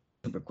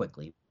super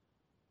quickly.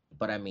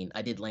 But I mean,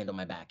 I did land on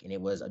my back, and it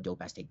was a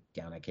dope ass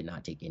takedown. I could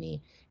not take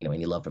any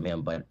love from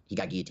him, but he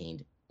got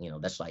guillotined.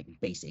 That's like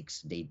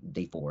basics.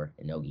 Day four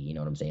in Nogi. You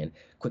know what I'm saying?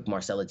 Quick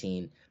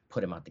Marcellitine,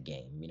 put him out the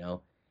game.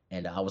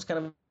 And I was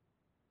kind of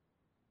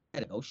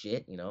oh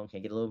shit.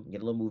 Can get a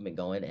little movement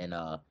going, and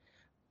I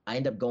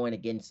end up going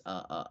against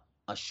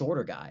a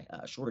shorter guy,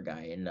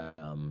 and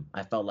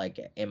I felt like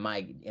in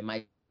my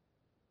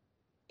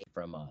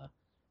from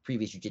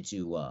previous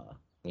jujitsu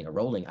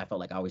rolling, I felt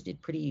like I always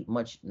did pretty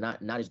much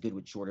not as good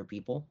with shorter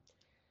people.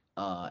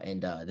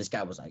 And this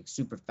guy was like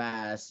super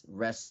fast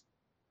wrestler,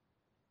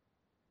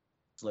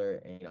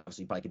 and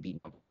obviously probably could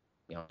beat him.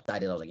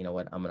 Decided I was like, you know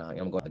what, I'm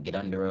going to get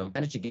under him.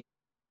 Managed to get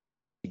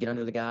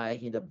under the guy.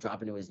 He ended up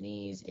dropping to his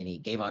knees, and he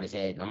gave out his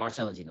head. And I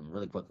martial him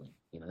really quickly.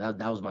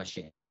 That was my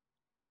shit.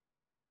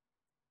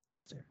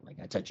 Like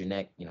I touch your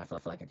neck, I feel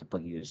like I could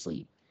put you to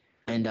sleep.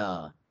 And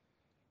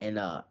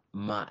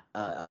my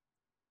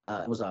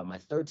it was my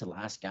third to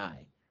last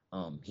guy.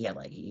 He had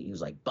like he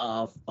was like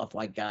buff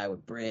white guy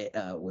with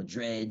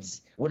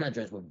dreads, well not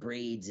dreads with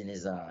braids, and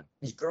his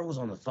girl was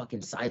on the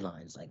fucking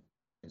sidelines, like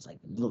it's like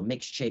a little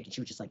mixed chick, and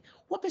she was just like,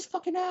 whoop his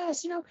fucking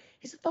ass,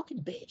 he's a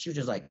fucking bitch. She was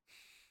just like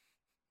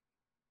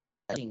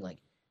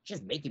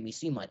just making me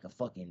seem like a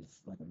fucking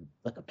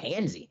like a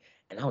pansy.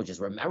 And I was just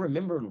I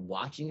remember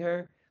watching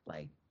her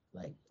like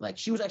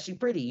she was actually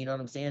pretty, you know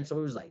what I'm saying? So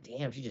it was like,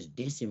 damn, she just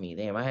dissing me.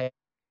 Damn, I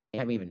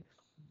haven't even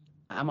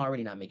I'm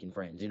already not making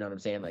friends, you know what I'm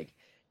saying? Like,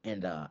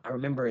 and I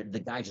remember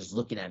the guy just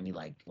looking at me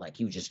like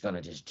he was just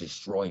gonna just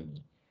destroy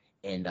me.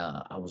 And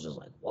I was just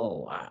like,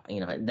 whoa,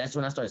 and that's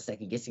when I started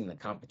second guessing the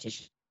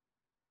competition.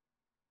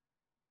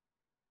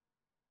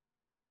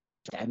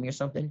 Stab me or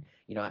something.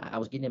 I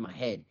was getting in my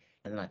head,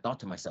 and then I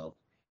thought to myself,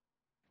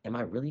 am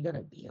I really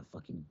gonna be a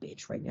fucking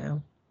bitch right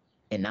now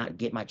and not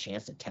get my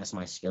chance to test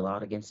my skill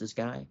out against this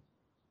guy?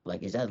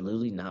 Like, is that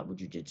literally not what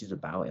jujitsu's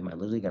about? Am I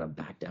literally gonna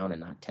back down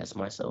and not test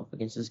myself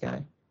against this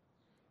guy?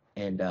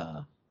 And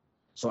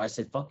so I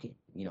said, fuck it.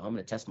 I'm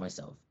gonna test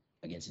myself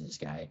against this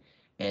guy.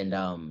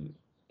 And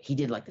he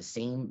did like the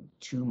same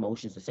two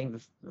motions, the same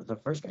the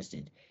first guy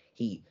did.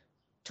 He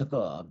took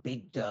a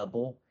big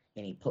double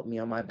and he put me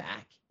on my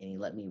back and he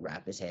let me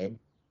wrap his head.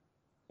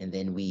 And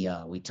then we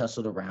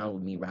tussled around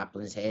with me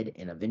wrapping his head,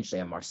 and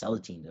eventually I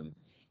Marcellitined him.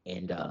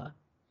 And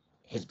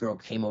his girl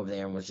came over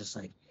there and was just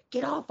like,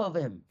 get off of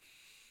him.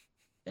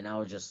 And I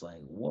was just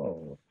like,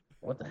 whoa,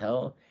 what the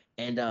hell?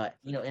 And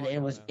and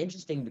it was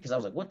interesting because I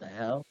was like, what the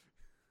hell?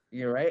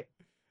 You're right.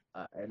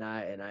 I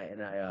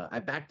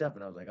backed up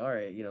and I was like, all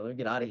right, let me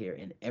get out of here.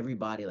 And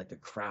everybody, like the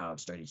crowd,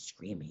 started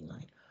screaming,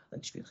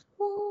 like screaming, like,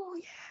 oh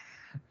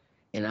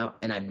yeah.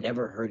 And I've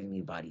never heard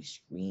anybody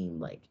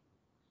scream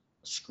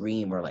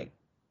or like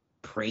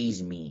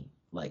praise me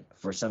like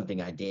for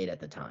something I did at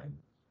the time.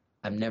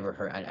 I've never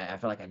heard. I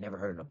feel like I never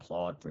heard an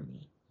applaud for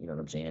me. You know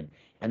what I'm saying?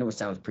 I know it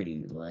sounds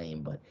pretty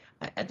lame, but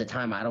at the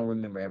time, I don't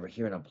remember ever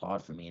hearing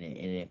applaud for me, and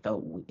it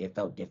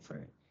felt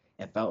different.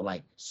 It felt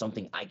like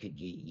something I could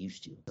get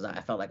used to, because I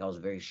felt like I was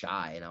very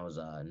shy and I was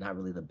not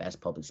really the best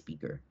public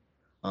speaker.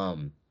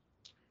 Um,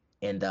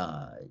 and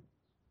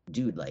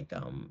dude, like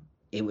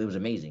it was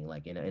amazing.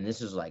 Like, and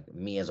this is like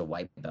me as a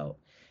white belt.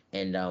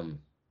 And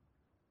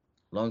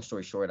long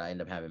story short, I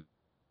ended up having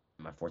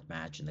my fourth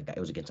match, and the guy, it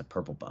was against a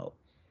purple belt.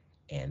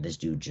 And this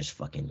dude just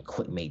fucking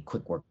made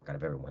quick work out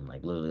of everyone.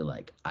 Like literally,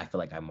 like I feel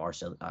like I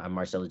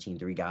Marcelo team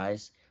three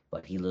guys,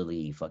 but he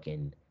literally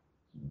fucking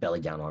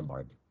belly down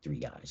armbarred three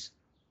guys,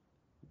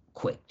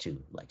 quick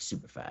too, like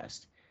super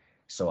fast.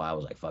 So I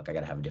was like, fuck, I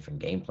gotta have a different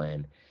game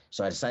plan.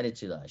 So I decided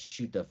to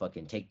shoot the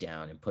fucking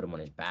takedown and put him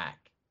on his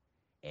back,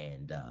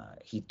 and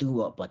he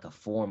threw up like a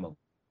form of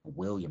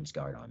Williams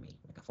guard on me,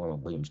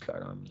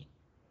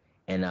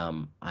 and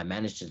I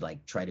managed to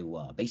like try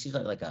to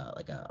basically like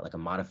a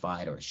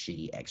modified or a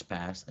shitty X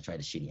pass. I tried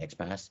a shitty X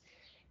pass,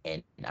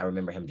 And I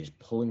remember him just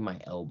pulling my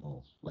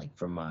elbow, like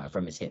from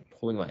his hip,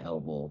 pulling my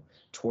elbow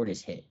toward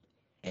his hip,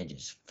 and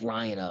just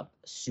flying up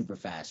super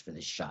fast for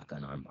this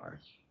shotgun armbar.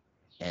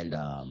 And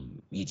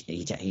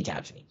he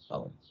taps me,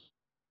 boom,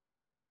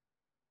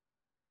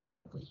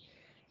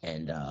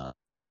 and uh,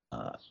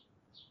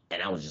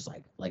 and I was just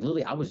like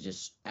literally, I was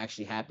just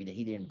actually happy that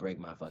he didn't break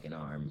my fucking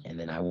arm, and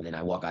then I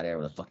walk out there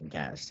with a fucking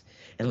cast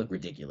and look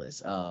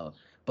ridiculous.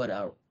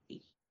 But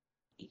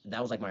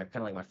that was like my kind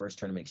of like my first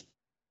tournament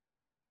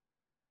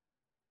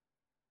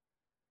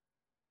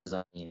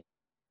experience. I mean,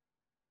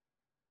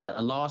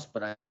 I lost,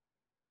 but I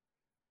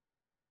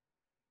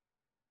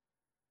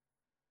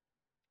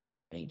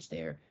mates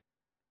there,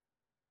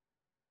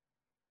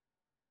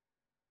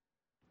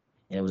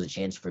 and it was a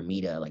chance for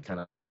me to like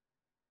kind of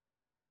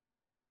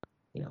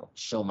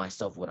show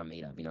myself what I'm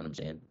made of. You know what I'm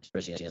saying?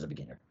 Especially as a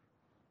beginner.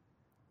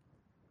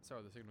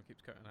 Sorry, the signal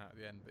keeps cutting out at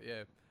the end, but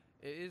yeah,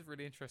 it is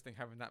really interesting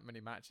having that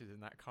many matches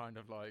and that kind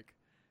of like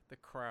the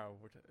crowd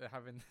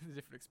having the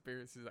different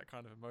experiences, that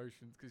kind of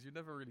emotions, because you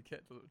never really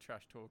get the little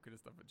trash talking and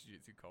stuff at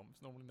jiu-jitsu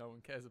comps. Normally, no one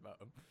cares about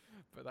them,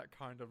 but that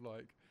kind of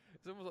like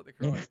it's almost like the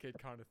Karate Kid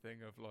kind of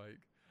thing of like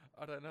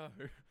I don't know,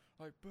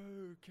 like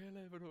boo, kill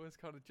him, and all this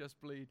kind of just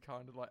bleed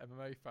kind of like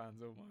MMA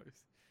fans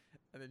almost.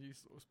 And then you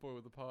sort of spoil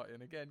the party.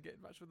 And again,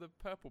 getting matched with a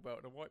purple belt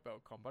and a white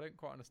belt comp, I didn't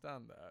quite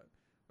understand that.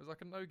 It was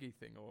like a nogi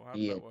thing, or how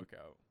did Yeah, that work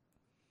out?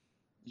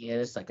 yeah,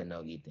 it's like a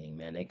nogi thing,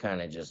 man. They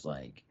kind of just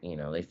like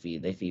they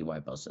feed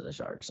white belts to the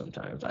sharks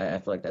sometimes. I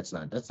feel like that's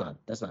not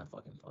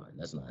fucking fun.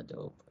 That's not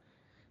dope.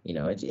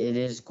 It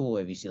is cool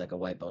if you see like a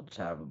white belt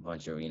have a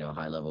bunch of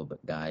high level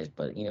guys,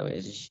 but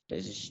it's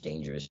just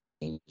dangerous.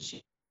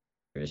 Dangerous.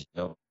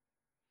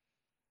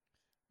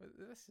 But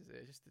this is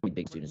it. It's just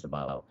Big students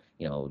about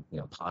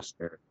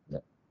posture.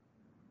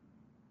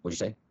 What'd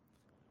you say?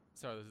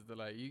 sorry, there's a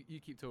delay. You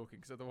keep talking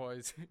because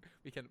otherwise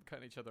we can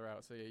cut each other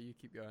out. So yeah, you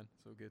keep going.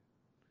 It's all good.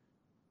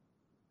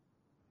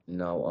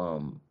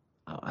 No,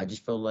 I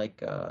just feel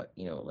like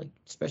like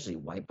especially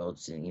white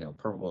belts and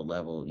purple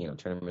level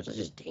tournaments are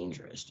just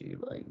dangerous,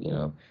 dude. Like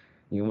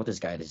you want this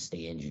guy to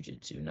stay in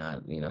jiu-jitsu,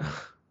 not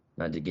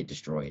not to get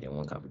destroyed in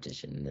one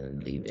competition and then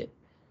leave it.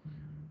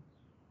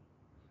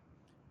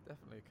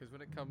 Definitely, because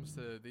when it comes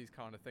to these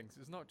kind of things,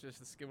 it's not just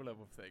the skill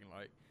level thing.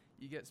 Like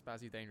you get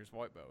spazzy dangerous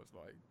white belts.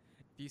 Like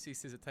if you see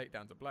scissor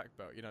takedowns at black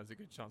belt, there's a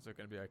good chance they're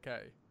going to be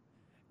okay.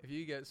 If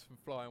you get some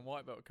flying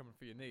white belt coming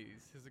for your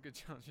knees, there's a good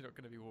chance you're not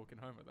going to be walking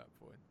home at that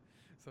point.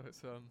 So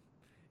it's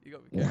you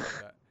got to be Yeah. careful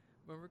with that.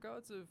 But in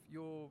regards of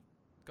your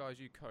guys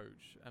you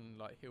coach and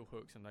like heel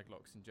hooks and leg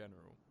locks in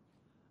general,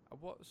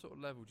 at what sort of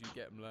level do you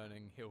get them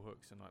learning heel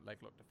hooks and like leg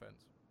lock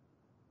defense?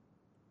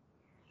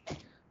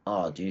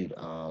 Oh, dude.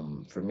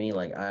 For me,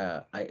 like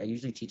I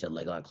usually teach a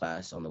leg lock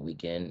class on the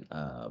weekend.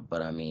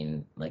 But I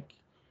mean, like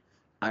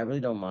I really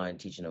don't mind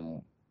teaching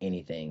them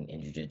anything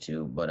in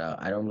jiu-jitsu, but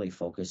I don't really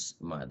focus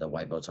the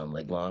white belts on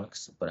leg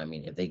locks. But I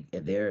mean, if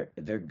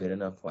they're good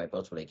enough white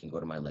belts where they can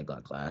go to my leg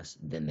lock class,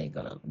 then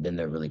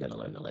they're really gonna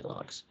learn the leg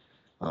locks.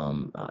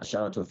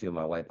 Shout out to a few of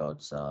my white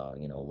belts,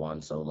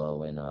 Juan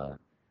Solo and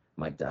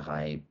Mike the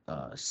Hype,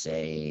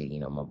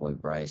 Say, my boy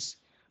Bryce.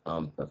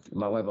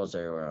 My white belts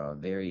are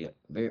very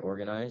very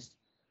organized,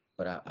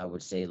 but I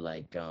would say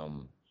like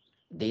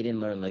they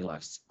didn't learn leg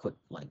locks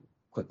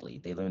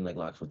quickly. They learn leg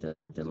locks within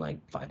like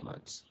 5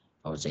 months.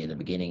 I would say in the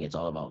beginning, it's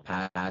all about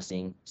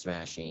passing,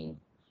 smashing,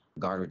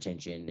 guard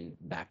retention,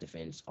 back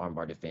defense,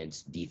 armbar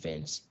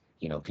defense,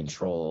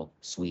 control,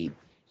 sweep.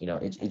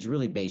 It's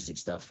really basic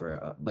stuff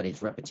but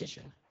it's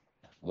repetition.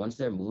 Once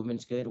their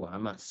movement's good, where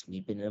I'm not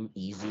sweeping them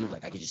easy,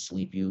 like I could just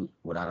sweep you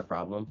without a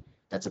problem,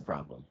 that's a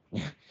problem.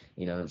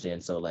 You know what I'm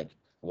saying? So like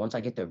once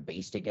I get their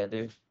base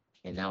together,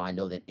 and now I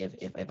know that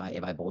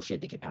if I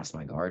bullshit, they can pass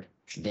my guard,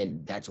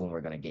 then that's when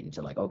we're gonna get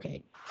into like,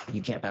 okay,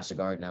 you can't pass the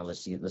guard, now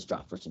let's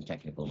drop for some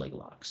technical leg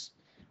locks.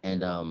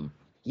 And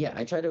yeah,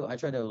 I try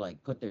to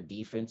like put their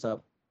defense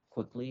up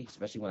quickly,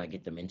 especially when I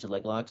get them into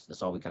leg locks.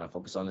 That's all we kind of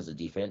focus on is the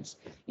defense.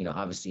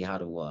 Obviously how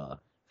to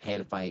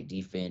hand fight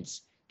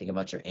defense. Think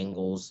about your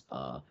angles.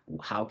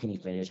 How can he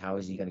finish? How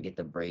is he gonna get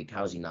the break?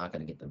 How is he not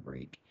gonna get the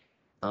break?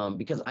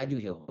 Because I do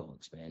heel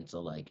hooks, man. So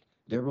like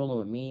they're rolling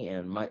with me,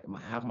 and my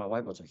half my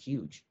white belts are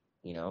huge,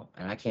 and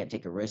I can't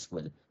take a risk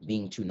with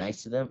being too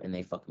nice to them, and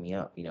they fuck me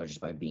up,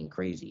 just by being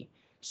crazy.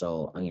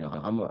 So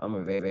I'm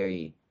a very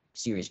very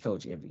serious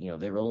coach. If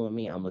they're rolling with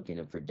me, I'm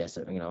looking for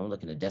I'm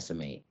looking to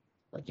decimate.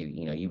 Like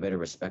you better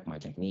respect my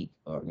technique,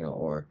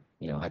 or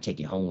I take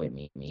it home with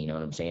me. You know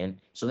what I'm saying?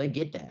 So they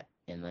get that,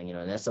 and like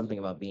that's something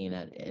about being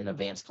at an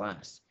advanced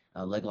class,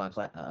 a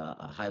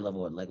high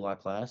level leg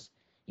lock class.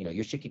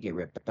 Your shit could get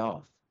ripped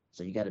off.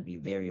 So you got to be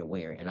very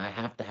aware. And I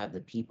have to have the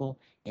people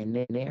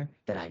in there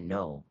that I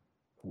know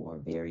who are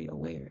very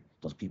aware.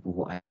 Those people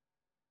who I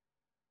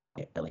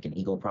like an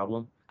ego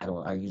problem.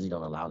 I usually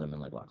don't allow them in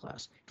leg lock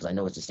class because I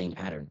know it's the same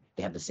pattern.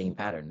 They have the same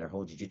pattern. Their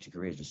whole jiu-jitsu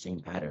career is the same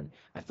pattern.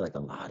 I feel like a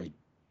lot of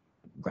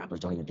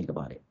grapplers don't even think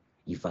about it.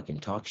 You fucking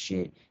talk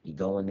shit. You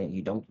go in there.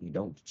 You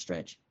don't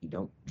stretch. You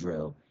don't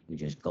drill. You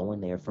just go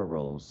in there for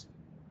rolls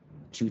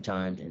 2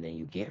 times and then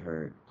you get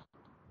hurt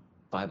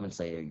 5 months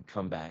later, you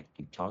come back,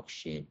 you talk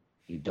shit,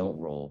 you don't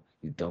roll,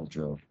 you don't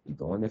drill, you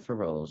go in there for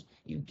rolls,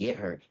 you get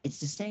hurt. It's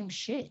the same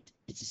shit.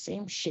 It's the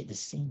same shit, the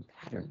same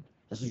pattern.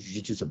 That's what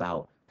jiu-jitsu is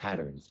about,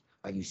 patterns.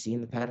 Are you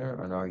seeing the pattern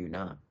or are you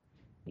not?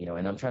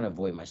 And I'm trying to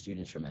avoid my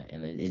students from that.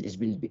 And it's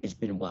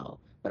been well,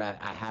 but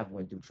I have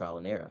went through trial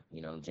and error.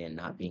 You know what I'm saying?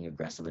 Not being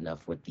aggressive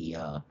enough with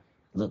the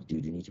look,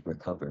 dude, you need to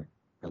recover,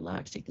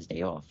 relax, take this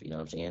day off. You know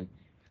what I'm saying?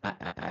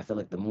 I feel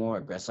like the more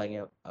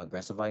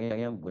aggressive I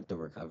am with the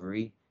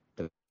recovery,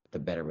 the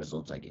better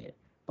results I get.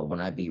 But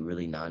when I be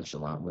really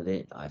nonchalant with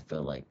it, I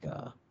feel like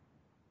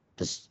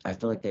this. I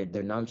feel like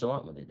they're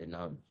nonchalant with it.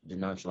 They're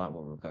nonchalant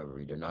with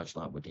recovery. They're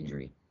nonchalant with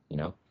injury. You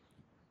know.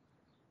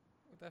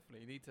 Well,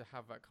 definitely, you need to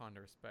have that kind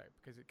of respect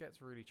because it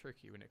gets really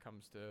tricky when it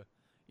comes to,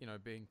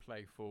 being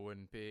playful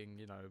and being,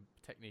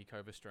 technique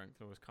over strength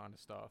and all this kind of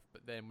stuff.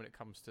 But then when it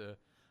comes to,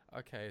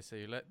 okay, so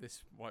you let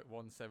this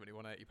 170,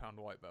 180 pound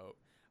white belt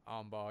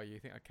armbar, you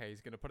think, okay,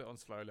 he's going to put it on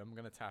slowly, I'm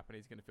going to tap and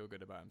he's going to feel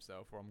good about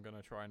himself, or I'm going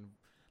to try and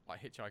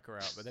like hitchhike her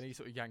out. But then he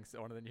sort of yanks it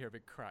on and then you hear a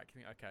big crack.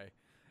 You think, okay,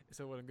 it's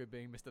all well and good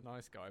being Mr.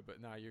 Nice Guy,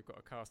 but now you've got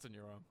a cast on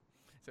your arm.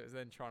 So it's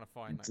then trying to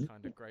find that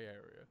kind of grey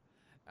area.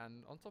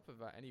 And on top of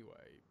that,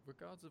 anyway,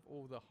 regards of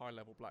all the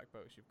high-level black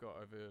belts you've got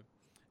over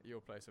at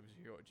your place,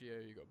 obviously you've got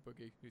Gio, you've got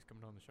Boogie, who's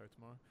coming on the show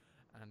tomorrow,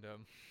 and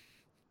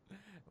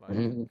like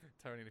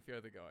Tony and a few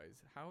other guys.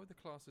 How are the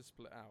classes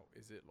split out?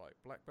 Is it like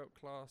black belt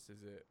class?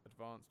 Is it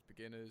advanced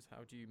beginners?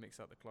 How do you mix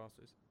out the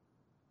classes?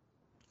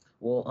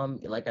 Well,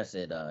 like I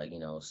said,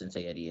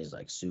 Sensei Eddie is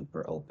like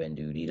super open,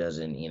 dude. He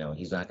doesn't,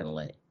 he's not gonna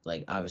let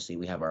like obviously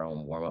we have our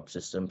own warm up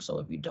system. So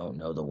if you don't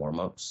know the warm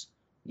ups,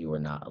 you are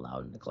not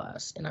allowed in the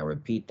class. And I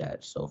repeat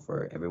that. So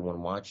for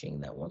everyone watching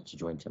that wants to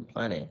join Team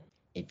Planet,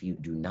 if you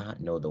do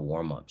not know the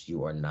warm ups,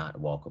 you are not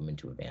welcome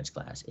into advanced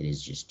class. It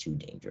is just too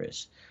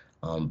dangerous.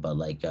 But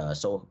like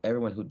so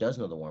everyone who does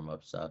know the warm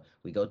ups,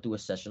 we go through a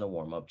session of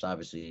warm ups.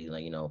 Obviously,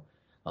 like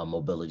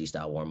mobility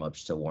style warm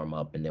ups to warm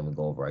up, and then we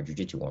go over our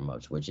jujitsu warm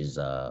ups, which is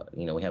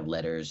we have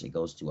letters. It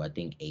goes to I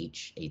think A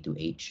through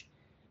H,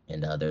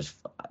 and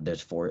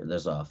there's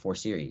four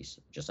series,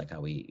 just like how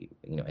we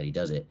Eddie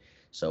does it.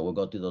 So we'll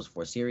go through those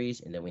four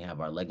series, and then we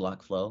have our leg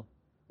lock flow.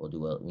 We'll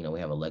do we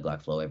have a leg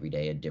lock flow every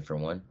day, a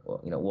different one.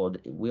 Well,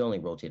 we only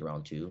rotate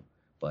around two,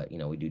 but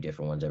we do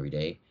different ones every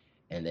day.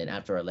 And then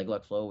after our leg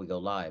lock flow, we go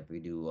live. We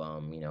do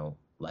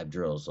live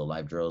drills. So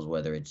live drills,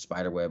 whether it's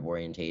spider web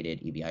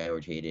orientated, EBI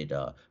orientated,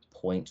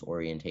 point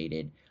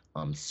orientated,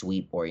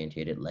 sweep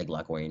orientated, leg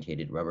lock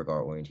orientated, rubber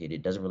guard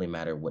orientated. Doesn't really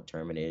matter what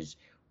term it is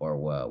or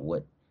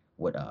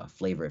what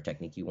flavor of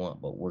technique you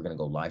want, but we're gonna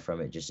go live from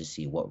it just to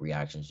see what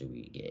reactions do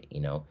we get.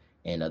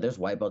 And there's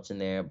white belts in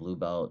there, blue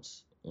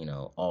belts,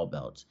 all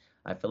belts.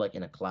 I feel like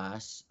in a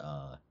class,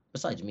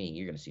 besides me,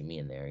 you're gonna see me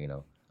in there.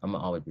 I'm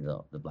gonna always be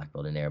the black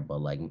belt in there, but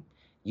like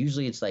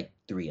usually it's like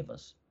three of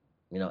us,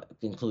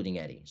 including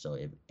Eddie. So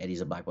if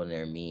Eddie's a black belt in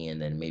there, me,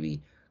 and then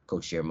maybe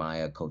Coach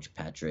Jeremiah, Coach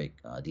Patrick.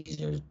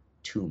 These are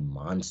two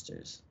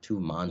monsters.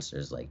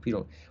 Like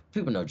people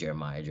know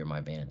Jeremiah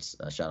Vance.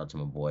 Shout out to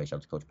my boy. Shout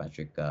out to Coach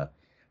Patrick.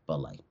 But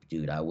like,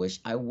 dude, I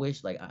wish,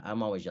 like,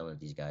 I'm always yelling at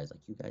these guys,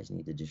 like, you guys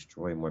need to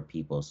destroy more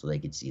people so they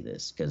could see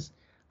this, because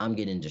I'm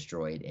getting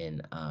destroyed,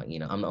 and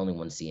I'm the only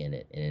one seeing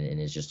it, and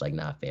it's just like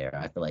not fair.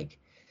 I feel like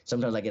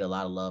sometimes I get a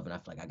lot of love, and I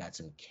feel like I got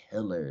some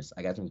killers.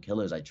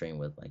 I train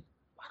with. Like,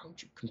 why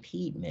don't you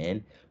compete,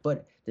 man?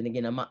 But then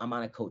again, I'm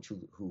not a coach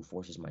who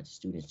forces my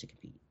students to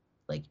compete.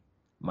 Like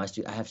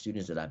I have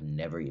students that I've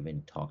never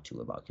even talked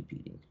to about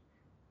competing.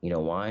 You know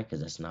why?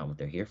 Because that's not what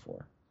they're here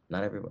for.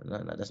 Not everyone.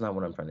 That's not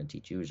what I'm trying to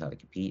teach you. Is how to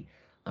compete.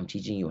 I'm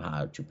teaching you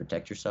how to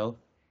protect yourself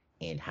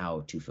and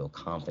how to feel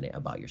confident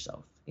about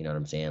yourself. You know what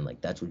I'm saying? Like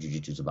that's what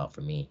jujitsu is about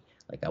for me.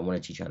 Like I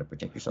want to teach you how to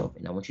protect yourself,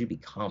 and I want you to be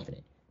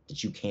confident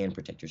that you can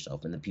protect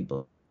yourself and the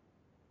people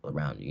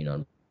around you.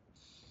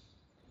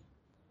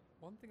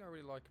 One thing I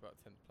really like about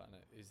 10th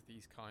Planet is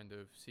these kind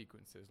of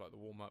sequences, like the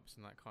warm ups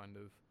and that kind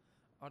of.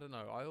 I don't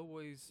know. I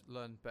always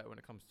learn better when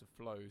it comes to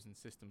flows and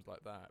systems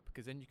like that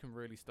because then you can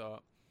really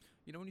start.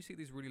 When you see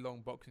these really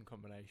long boxing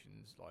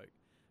combinations, like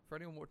for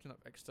anyone watching that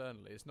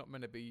externally, it's not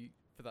meant to be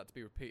for that to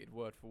be repeated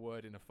word for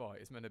word in a fight.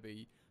 It's meant to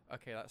be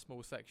okay. That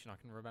small section, I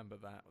can remember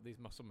that. Or these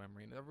muscle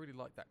memory, and I really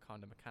like that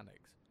kind of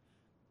mechanics.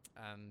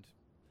 And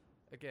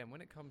again,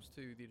 when it comes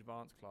to the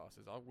advanced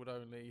classes, I would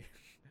only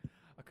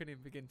I couldn't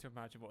even begin to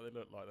imagine what they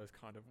look like. Those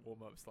kind of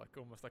warm ups, like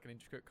almost like an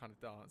intricate kind of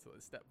dance,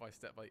 like step by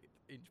step, like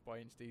inch by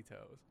inch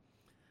details.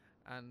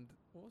 And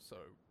also,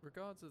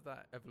 regards of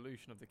that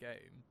evolution of the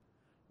game,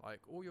 like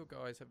all your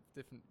guys have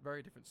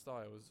very different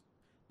styles.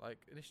 Like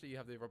initially, you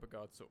have the rubber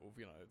guard sort of,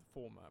 the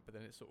format, but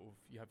then it's sort of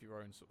you have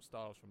your own sort of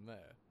styles from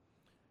there.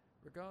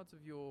 Regards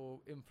of your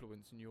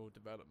influence and your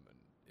development,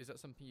 is that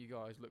something you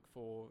guys look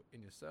for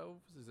in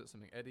yourselves? Is that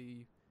something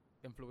Eddie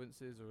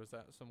influences, or is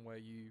that somewhere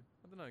you,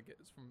 I don't know,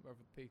 gets from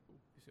other people?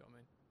 You see what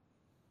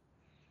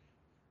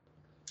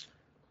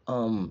I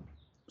mean? Um,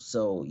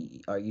 so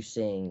are you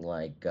saying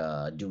like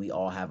do we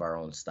all have our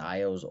own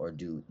styles, or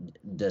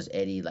does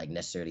Eddie like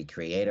necessarily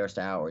create our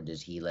style, or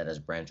does he let us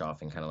branch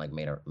off and kind of like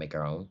make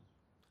our own?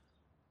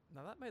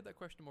 Now that made that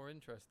question more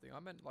interesting. I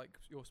meant like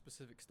your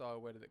specific style.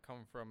 Where did it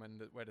come from,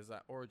 and where does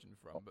that origin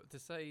from? But to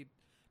say,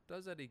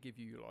 does Eddie give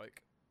you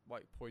like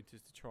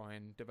pointers to try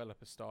and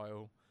develop a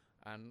style?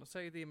 And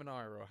say the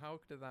Moniro, how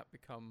did that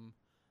become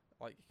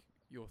like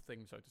your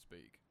thing, so to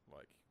speak?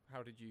 Like,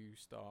 how did you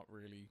start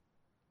really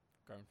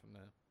going from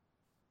there?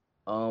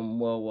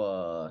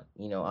 Well,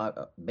 I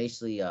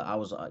basically, I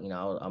was,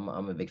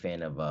 I'm a big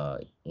fan of,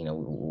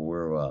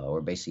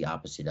 we're basically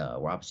opposite,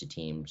 we're opposite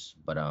teams,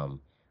 but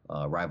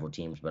rival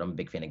teams. But I'm a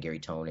big fan of Gary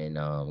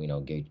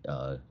Tonin, Gary,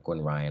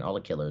 Gordon Ryan, all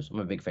the killers. I'm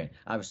a big fan.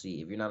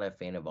 Obviously, if you're not a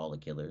fan of all the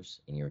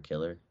killers and you're a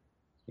killer,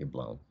 you're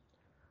blown.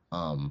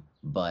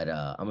 But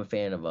I'm a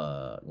fan of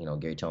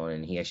Gary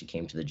Tonin. He actually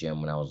came to the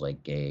gym when I was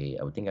like I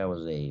would think I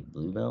was a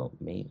blue belt,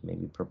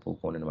 maybe purple,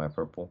 going into my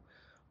purple.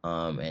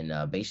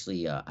 And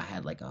basically, I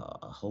had like a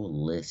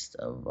whole list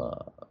of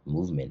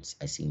movements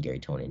I seen Gary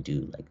Tonin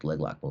do, like leg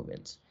lock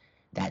movements.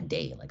 That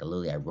day, like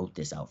literally, I wrote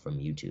this out from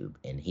YouTube,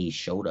 and he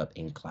showed up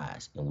in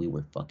class, and we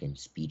were fucking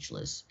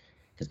speechless.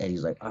 Because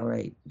Eddie's like, "All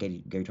right,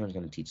 Gary Tonin's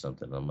gonna teach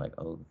something." And I'm like,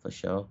 "Oh, for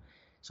sure."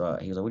 So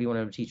he was like, "What do you want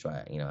him to teach?"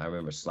 Right? I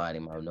remember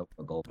sliding my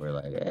notebook over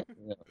like,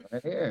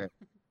 right here.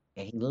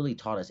 And he literally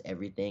taught us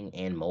everything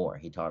and more.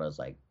 He taught us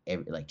like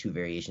two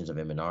variations of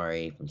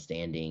Imanari from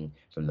standing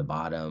from the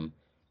bottom.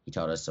 He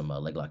taught us some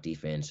leg lock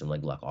defense, some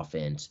leg lock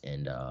offense,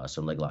 and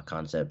some leg lock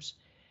concepts.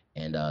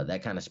 And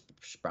that kind of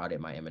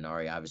sprouted my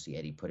Imanari. Obviously,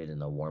 Eddie put it in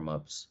the warm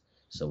ups,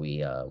 so we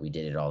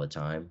did it all the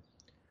time.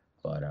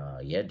 But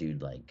yeah,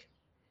 dude, like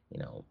you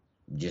know,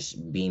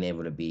 just being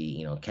able to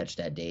be catch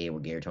that day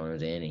where Gary Toner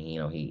was in,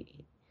 and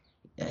he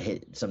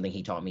hit something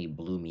he taught me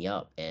blew me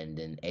up, and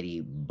then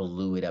Eddie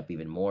blew it up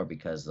even more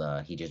because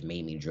he just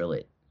made me drill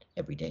it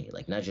every day,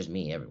 like not just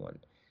me, everyone.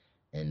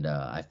 And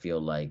I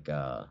feel like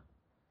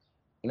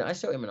I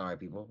still Imanari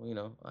people.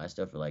 I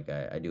still feel like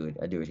I do it.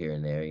 I do it here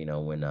and there.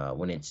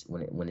 When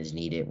it's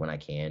needed, when I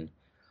can.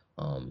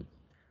 Um,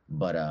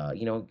 but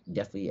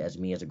definitely as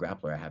me as a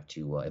grappler, I have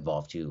to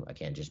evolve too. I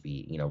can't just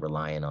be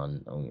relying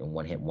on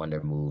one hit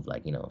wonder move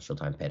like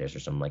Showtime Pettis or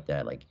something like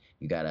that. Like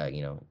you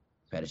gotta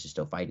Pettis is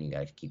still fighting. You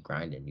gotta keep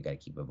grinding. You gotta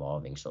keep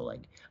evolving. So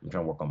like I'm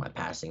trying to work on my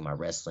passing, my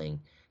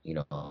wrestling,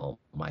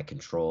 my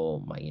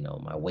control,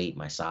 my weight,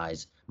 my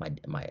size, my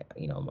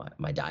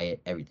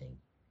diet, everything.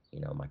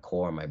 My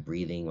core, my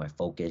breathing, my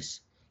focus.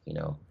 You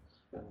know,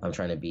 I'm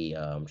trying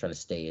to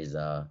stay as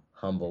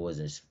humble as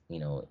as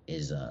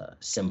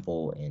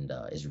simple and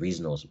as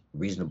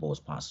reasonable as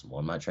possible.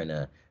 I'm not trying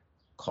to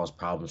cause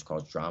problems,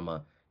 cause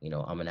drama.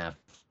 I'm an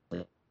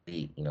athlete.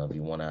 If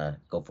you want to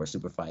go for a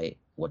super fight,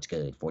 what's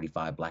good?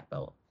 45 black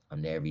belt.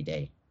 I'm there every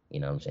day. You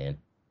know what I'm saying?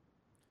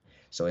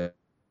 So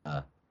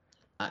uh,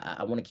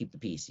 I want to keep the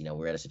peace.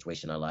 We're at a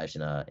situation in our lives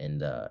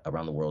and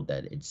around the world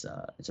that it's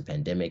a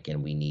pandemic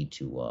and we need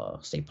to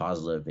stay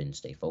positive and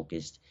stay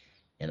focused.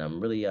 And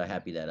I'm really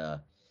happy that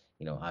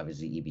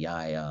obviously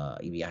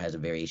EBI has a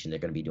variation. They're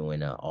going to be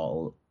doing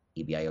all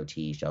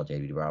EBIOT. Shout out to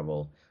Eddie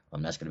Bravo.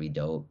 That's going to be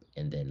dope.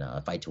 And then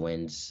Fight to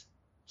Wins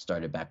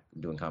started back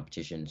doing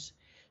competitions,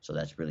 so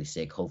that's really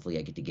sick. Hopefully,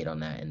 I get to get on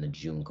that in the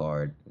June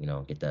card.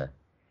 Get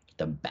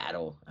the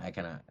battle. I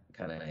kind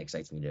of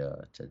excites me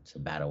to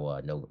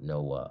battle.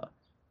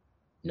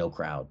 No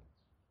crowd,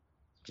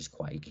 just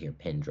quiet. You can hear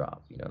pin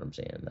drop. You know what I'm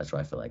saying? That's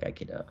why I feel like I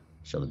could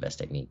show the best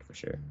technique for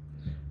sure.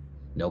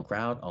 No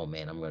crowd. Oh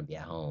man, I'm gonna be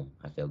at home.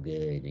 I feel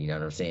good. You know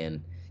what I'm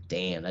saying?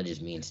 Damn, that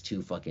just means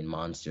two fucking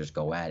monsters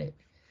go at it.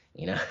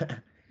 You know?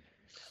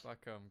 It's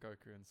like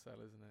Goku and Cell,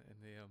 isn't it, in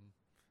the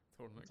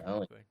tournament kind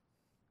of So,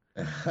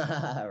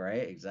 thing.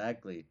 right?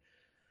 Exactly.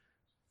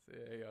 So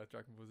yeah,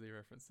 Dragon Ball Z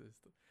references.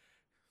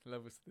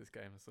 Levels to this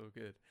game are so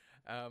good.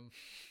 Um,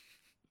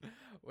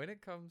 when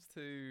it comes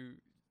to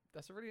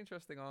that's a really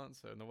interesting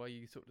answer, and the way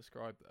you sort of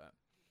described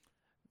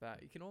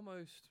that you can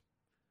almost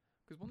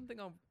because one thing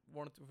I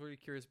wanted to really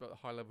curious about the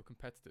high level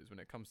competitors when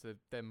it comes to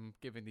them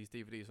giving these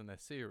DVDs on their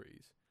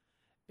series,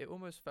 it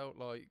almost felt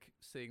like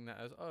seeing that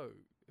as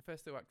if they're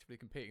still actively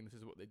competing, this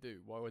is what they do.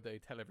 Why would they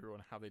tell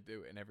everyone how they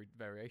do it in every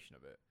variation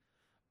of it?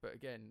 But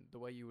again, the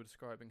way you were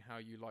describing how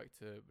you like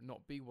to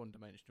not be one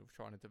dimensional,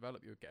 trying to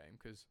develop your game,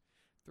 because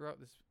throughout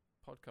this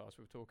podcast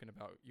we were talking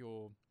about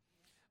your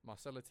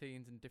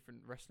Marcellitines and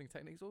different wrestling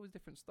techniques, all this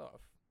different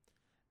stuff.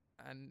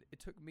 And it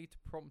took me to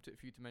prompt it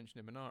for you to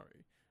mention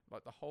Imanari.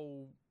 Like the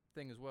whole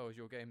thing as well as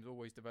your game's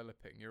always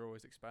developing, you're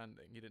always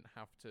expanding. You didn't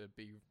have to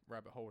be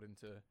rabbit holed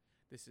into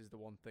this is the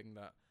one thing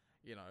that,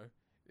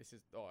 this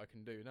is what I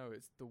can do. No,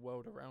 it's the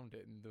world around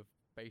it and the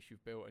base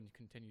you've built and you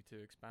continue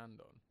to expand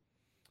on.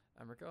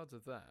 And regards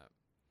of that,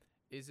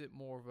 is it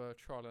more of a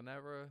trial and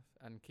error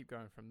and keep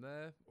going from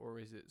there, or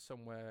is it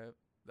somewhere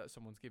that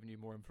someone's given you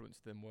more influence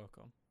to then work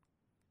on?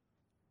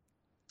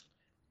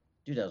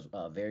 Dude, that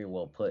was very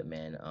well put,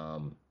 man.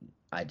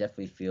 I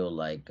definitely feel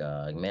like,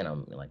 man,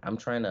 I'm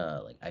trying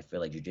to like. I feel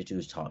like jujitsu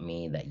has taught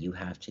me that you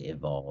have to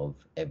evolve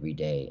every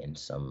day in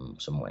some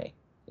way.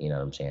 You know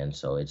what I'm saying?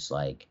 So it's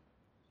like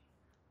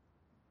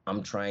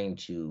I'm trying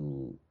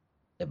to.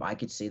 If I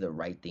could say the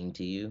right thing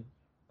to you,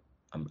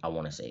 I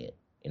want to say it.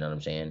 You know what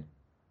I'm saying?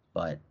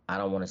 but I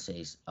don't want to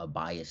say a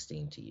biased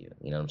thing to you.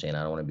 You know what I'm saying?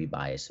 I don't want to be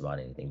biased about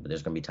anything, but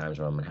there's gonna be times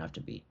where I'm gonna have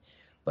to be.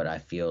 But I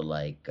feel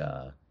like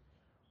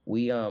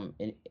we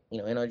in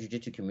our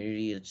jiu-jitsu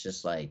community, it's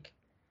just like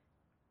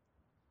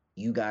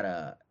you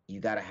gotta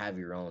have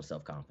your own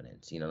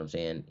self-confidence. You know what I'm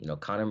saying?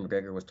 Conor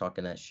McGregor was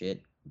talking that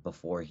shit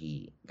before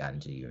he got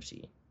into the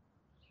UFC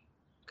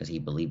because he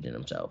believed in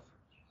himself.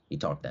 He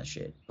talked that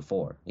shit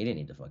before. He didn't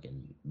need the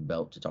fucking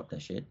belt to talk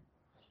that shit.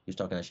 He was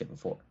talking that shit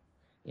before.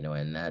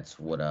 And that's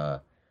what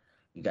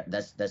you got.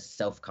 That's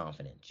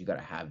self-confidence. You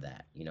gotta have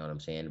that. You know what I'm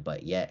saying?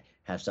 But yet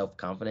have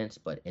self-confidence,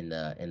 but in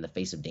the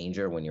face of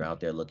danger, when you're out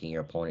there looking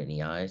your opponent in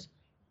the eyes,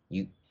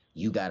 you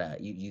you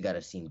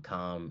gotta seem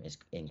calm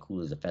and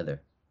cool as a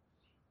feather.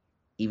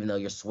 Even though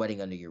you're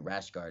sweating under your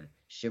rash guard,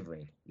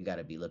 shivering, you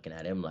gotta be looking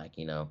at him like,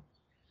 you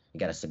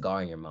got a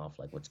cigar in your mouth,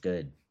 like what's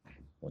good,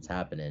 what's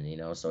happening.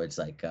 So it's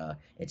like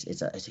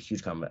it's a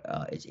huge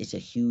it's a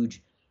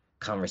huge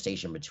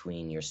conversation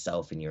between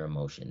yourself and your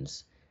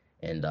emotions.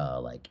 And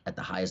like at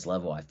the highest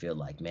level, I feel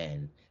like,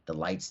 man, the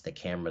lights, the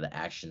camera, the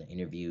action, the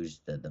interviews,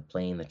 the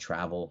plane, the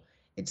travel,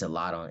 it's a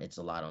lot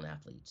on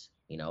athletes.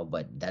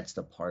 But that's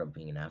the part of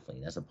being an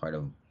athlete. That's a part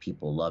of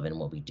people loving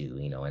what we do,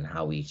 and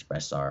how we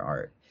express our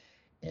art.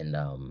 And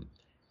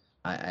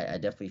I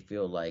definitely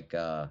feel like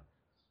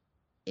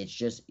it's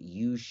just,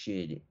 you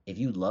should, if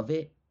you love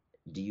it,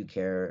 do you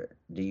care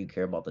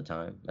about the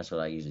time? That's what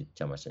I usually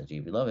tell my students.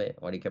 If you love it,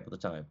 why do you care about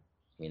the time?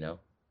 you know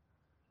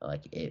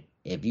like,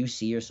 if you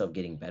see yourself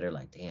getting better,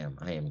 like, damn,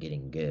 I am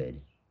getting good,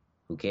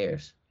 who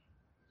cares?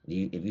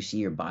 If you see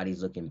your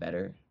body's looking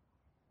better,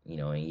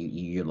 and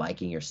you're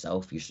liking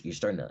yourself, you're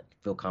starting to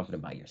feel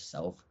confident about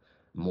yourself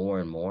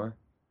more and more.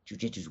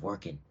 Jiu-jitsu's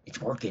working.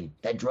 It's working.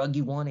 That drug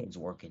you wanted is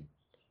working.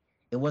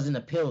 It wasn't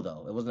a pill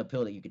though. It wasn't a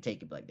pill that you could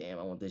take and be like, damn,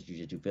 I want this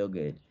jiu-jitsu to feel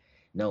good.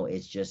 No,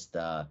 it's just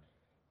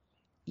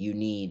you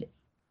need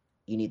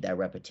you need that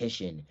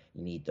repetition.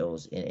 You need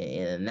those,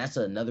 and that's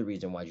another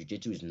reason why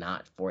jiu-jitsu is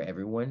not for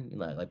everyone.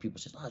 Like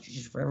people say, oh,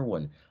 jiu-jitsu for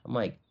everyone. I'm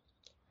like,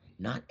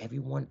 not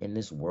everyone in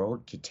this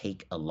world could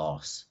take a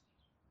loss.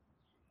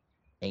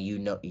 And you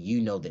know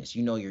this.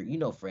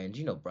 Your friends,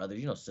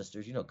 brothers,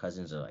 sisters,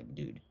 cousins are like,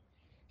 dude,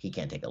 he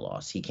can't take a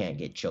loss. He can't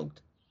get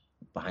choked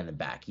behind the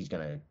back. He's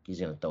gonna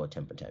throw a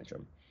temper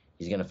tantrum.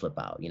 He's gonna flip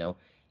out.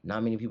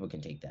 Not many people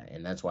can take that,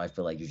 and that's why I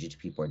feel like jiu-jitsu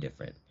people are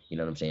different. You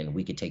know what I'm saying?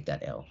 We could take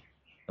that L,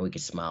 and we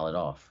could smile it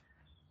off.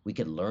 We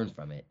could learn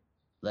from it.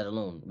 Let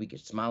alone, we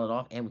could smile it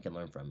off, and we can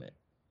learn from it.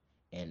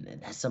 And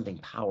that's something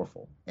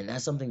powerful, and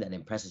that's something that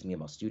impresses me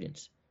about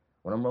students.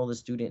 When I'm rolling a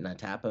student and I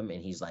tap him,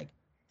 and he's like,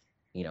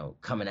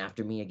 coming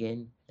after me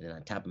again, and then I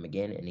tap him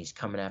again, and he's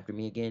coming after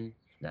me again,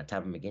 and I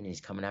tap him again, and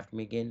he's coming after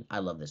me again. I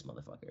love this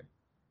motherfucker.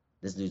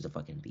 This dude's a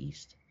fucking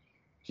beast.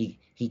 He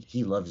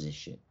loves this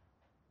shit.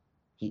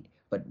 He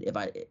but if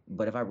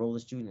I roll the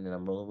student and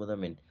I'm rolling with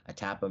him and I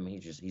tap him,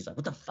 he's like,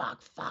 what the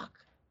fuck,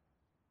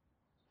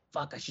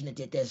 I shouldn't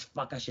have did this,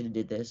 fuck, I should have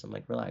did this. I'm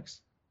like, relax,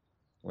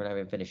 we're not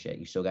even finished yet.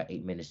 You still got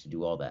 8 minutes to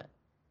do all that.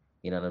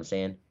 You know what I'm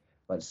saying?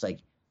 But it's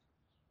like,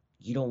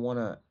 you don't want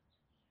to.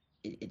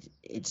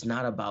 It's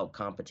not about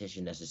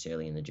competition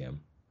necessarily in the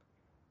gym.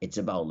 It's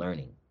about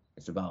learning.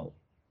 It's about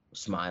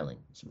smiling.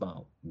 It's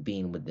about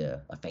being with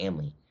a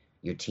family,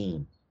 your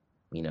team.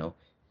 You know,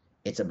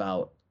 it's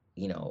about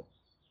you know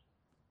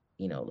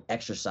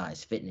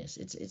exercise, fitness.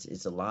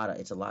 It's a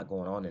lot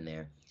going on in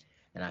there,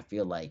 and I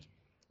feel like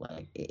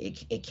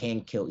it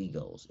can kill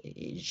egos.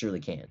 It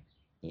surely can.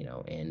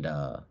 And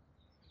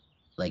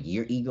like,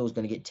 your ego is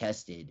gonna get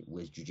tested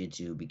with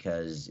jujitsu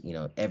because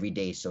every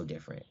day is so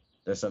different.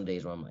 There's some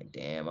days where I'm like,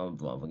 damn, I'm a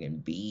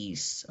motherfucking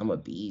beast. I'm a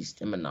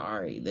beast.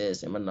 Imanari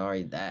this,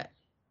 Imanari that.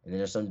 And then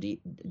there's some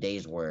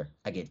days where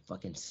I get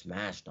fucking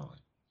smashed on.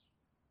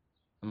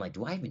 I'm like,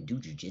 do I even do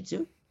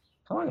jujitsu?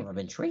 How long have I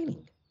been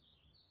training?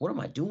 What am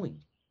I doing?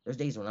 There's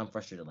days when I'm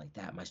frustrated like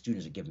that. My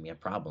students are giving me a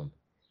problem.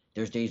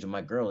 There's days when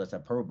my girl that's a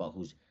purple belt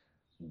who's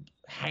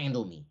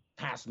handled me,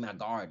 passed my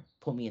guard,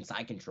 put me in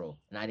side control,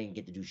 and I didn't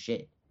get to do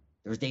shit.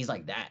 There's days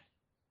like that.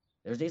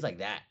 There's days like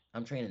that.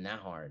 I'm training that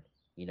hard.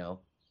 You know,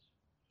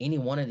 any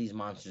one of these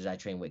monsters I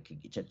train with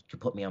could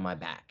put me on my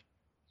back.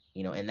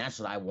 And that's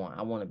what I want.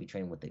 I want to be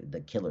training with the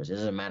killers. It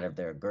doesn't matter if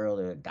they're a girl,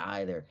 they're a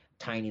guy, they're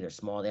tiny, they're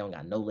small, they don't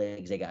got no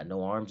legs, they got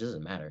no arms. It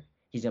doesn't matter.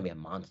 He's gonna be a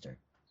monster.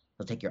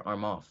 He'll take your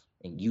arm off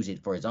and use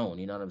it for his own.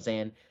 You know what I'm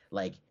saying?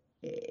 Like,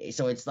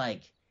 so it's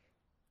like,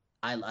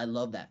 I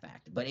love that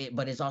fact. But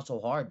it's also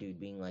hard, dude,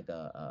 being like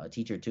a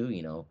teacher too.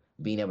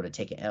 Being able to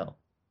take an L.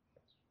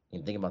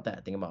 And think about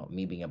that. Think about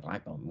me being a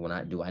black belt.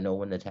 Do I know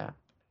when to tap?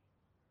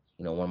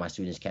 When my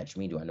students catch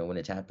me, do I know when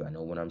to tap? Do I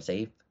know when I'm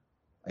safe?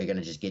 Are you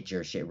gonna just get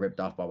your shit ripped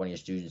off by one of your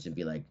students and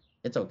be like,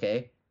 it's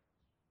okay?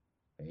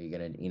 Are you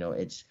gonna,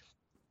 it's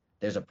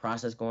there's a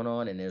process going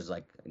on, and there's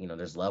like,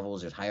 there's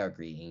levels, there's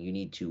hierarchy, and you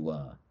need to,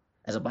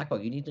 as a black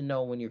belt, you need to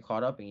know when you're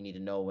caught up, and you need to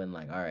know when,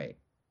 like, all right,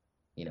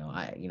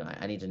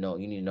 I need to know,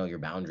 you need to know your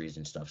boundaries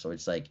and stuff. So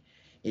it's like,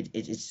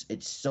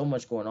 it's so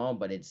much going on,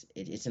 but it's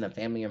in a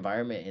family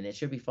environment, and it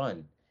should be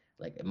fun.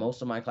 Like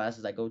most of my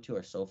classes I go to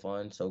are so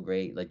fun, so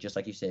great. Like just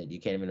like you said, you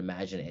can't even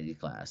imagine Eddie's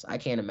class. I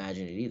can't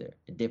imagine it either.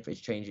 It differs,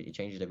 changes. It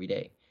changes every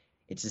day.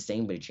 It's the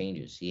same, but it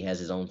changes. He has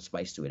his own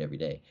spice to it every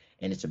day,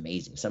 and it's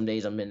amazing. Some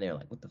days I'm in there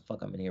like, what the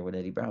fuck? I'm in here with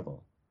Eddie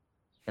Bravo,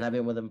 and I've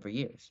been with him for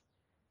years.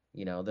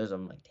 There's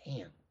I'm like,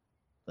 damn.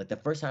 Like the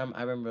first time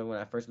I remember when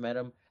I first met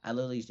him, I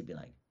literally used to be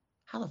like,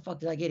 how the fuck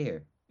did I get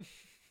here?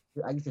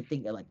 I used to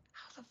think that like,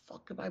 how the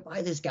fuck could I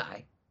buy this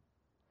guy?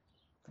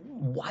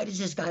 Why does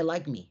this guy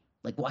like me?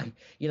 Like why?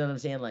 You know what I'm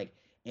saying? Like,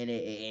 and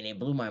it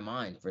blew my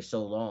mind for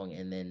so long,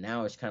 and then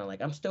now it's kind of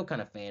like I'm still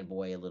kind of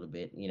fanboy a little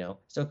bit,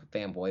 still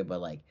fanboy,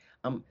 but like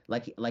I'm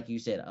like you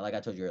said, like I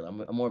told you earlier,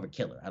 I'm more of a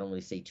killer. I don't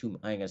really say too.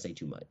 I ain't gonna say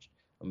too much.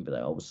 I'm gonna be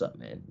like, oh, what's up,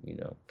 man?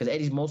 Because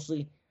Eddie's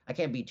mostly I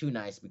can't be too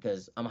nice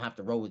because I'm gonna have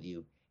to roll with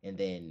you, and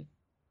then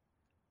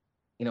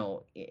I'm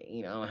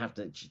gonna have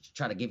to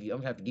try to give you. I'm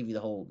gonna have to give you the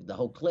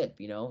whole clip,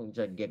 and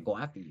try to go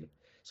after you.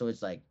 So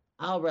it's like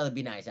I'll rather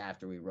be nice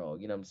after we roll.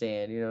 You know what I'm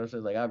saying? So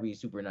like I'll be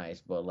super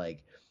nice, but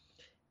like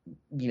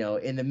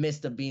in the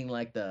midst of being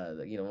like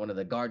the one of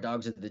the guard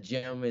dogs at the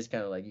gym, is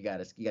kind of like you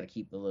gotta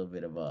keep a little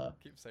bit of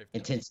Keep safe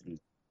distance.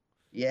 intensity.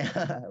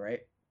 Yeah,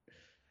 right.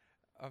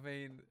 I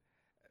mean,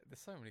 there's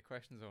so many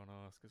questions I want to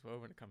ask as well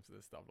when it comes to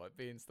this stuff, like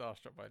being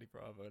starstruck by Eddie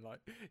Bravo, and like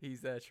he's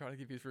there trying to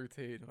give you his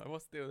routine, like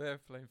what's the deal there,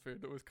 flame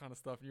food, all this kind of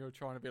stuff, and you're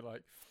trying to be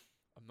like,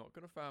 I'm not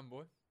gonna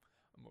fanboy,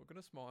 I'm not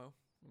gonna smile,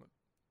 I'm like,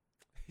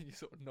 you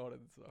sort of nod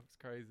and stuff. It's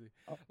crazy.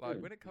 Oh,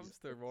 Like when it comes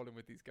to rolling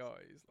with these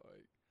guys,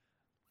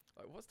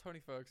 like what's Tony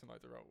Ferguson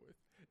like to roll with?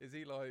 Is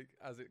he like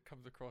as it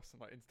comes across on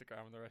like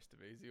Instagram and the rest of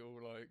it? Is he all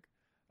like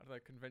I don't know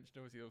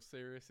conventional? Is he all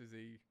serious? Is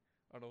he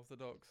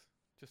unorthodox?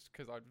 Just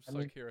because I'm I so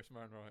mean, curious,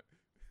 man. Right?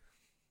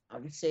 I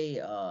would say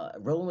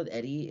rolling with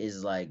Eddie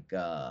is like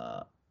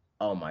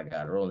oh my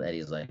god, rolling with Eddie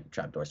is like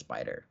trapdoor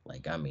spider.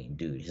 Like I mean,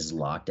 dude, his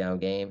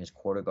lockdown game, his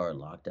quarter guard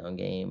lockdown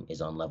game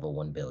is on level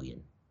 1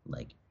 billion.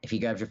 Like if he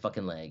grabs your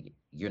fucking leg,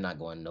 you're not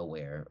going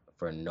nowhere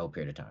for no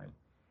period of time.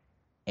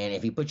 And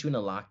if he puts you in a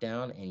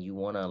lockdown and you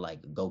wanna like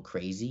go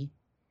crazy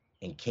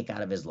and kick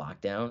out of his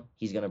lockdown,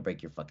 he's gonna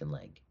break your fucking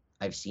leg.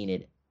 I've seen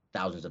it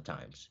thousands of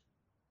times.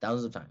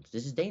 Thousands of times.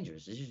 This is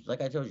dangerous. This is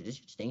like I told you, this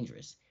is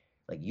dangerous.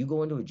 Like you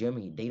go into a gym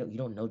and you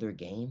don't know their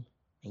game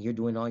and you're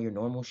doing all your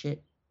normal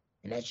shit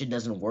and that shit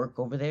doesn't work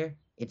over there.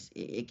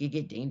 It could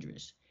get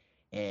dangerous.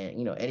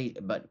 And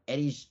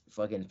Eddie's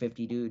fucking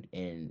 50 dude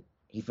and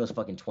he feels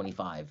fucking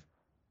 25.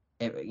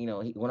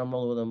 When I'm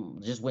rolling with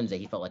him just Wednesday,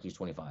 he felt like he was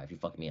 25. He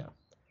fucked me up.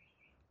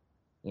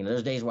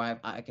 There's days where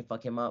I can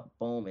fuck him up,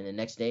 boom, and the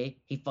next day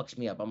he fucks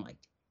me up. I'm like,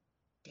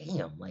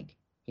 damn, like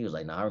he was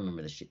like, nah, I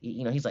remember the shit.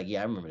 He's like,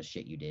 yeah, I remember the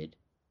shit you did.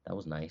 That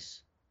was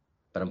nice,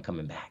 but I'm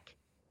coming back.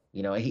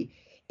 He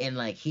and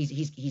like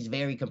he's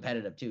very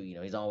competitive too.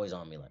 He's always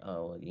on me like,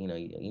 oh,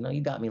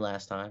 you got me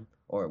last time,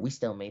 or we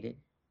still made it.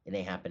 It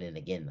ain't happening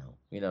again though.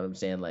 You know what I'm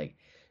saying? Like,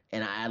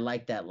 and I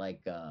like that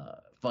like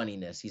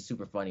funniness. He's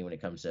super funny when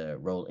it comes to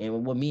roll.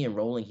 And with me and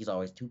rolling, he's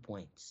always 2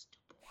 points,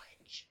 2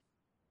 points,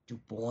 2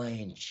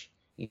 points.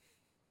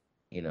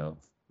 You know,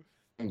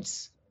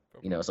 points.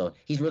 Proper So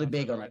he's really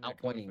big Montana on like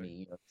redneck kind of outpointing me. thing.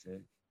 You know what I'm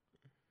saying?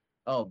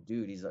 Oh,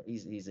 dude,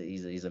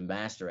 he's a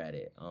master at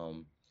it.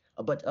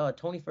 But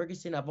Tony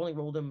Ferguson, I've only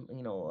rolled him,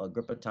 a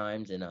grip of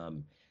times,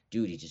 and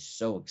dude, he's just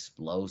so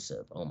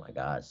explosive. Oh my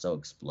God, so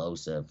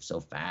explosive, so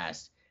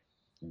fast.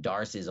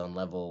 Darce is on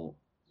level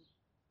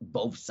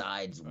both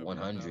sides Over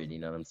 100. You 1,000.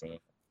 know what I'm saying?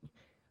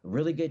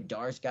 Really good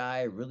Darce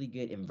guy, really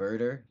good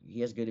inverter.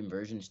 He has good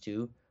inversions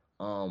too.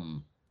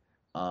 Um,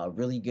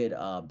 really good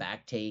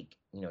back take,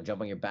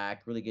 jump on your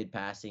back, really good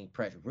passing,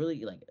 pressure, really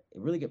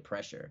good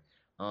pressure.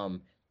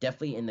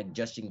 Definitely in the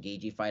Justin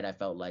Gagey fight, I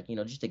felt like,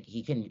 just like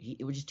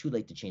it was just too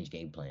late to change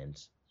game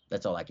plans.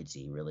 That's all I could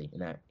see really. In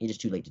that he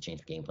just too late to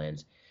change game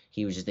plans.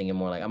 He was just thinking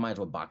more like I might as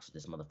well box with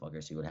this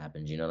motherfucker, see what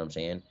happens. You know what I'm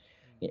saying?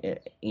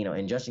 Mm.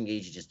 And Justin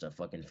Gage is just a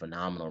fucking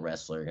phenomenal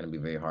wrestler. Gonna be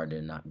very hard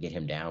to not get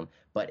him down.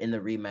 But in the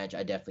rematch,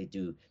 I definitely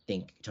do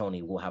think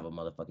Tony will have a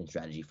motherfucking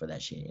strategy for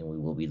that shit, and we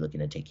will be looking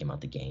to take him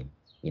out the game.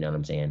 You know what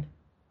I'm saying?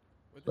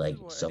 Well, this is Like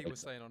what so Eddie was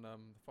it's saying on the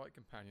Fight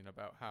Companion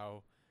about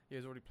how he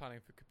was already planning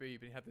for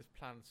Khabib, and he had this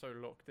plan so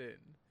locked in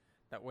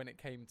that when it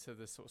came to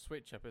the sort of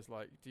switch up, it's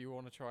like, do you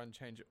want to try and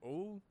change it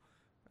all?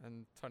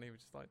 And Tony was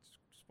just like,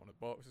 just want to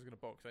box. He's going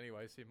to box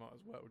anyway, so you might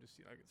as well just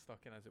get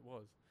stuck in as it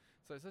was.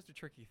 So it's such a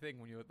tricky thing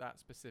when you're that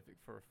specific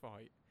for a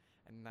fight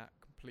and that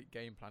complete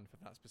game plan for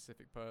that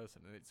specific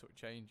person, and it sort of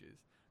changes,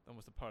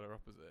 almost the polar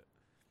opposite.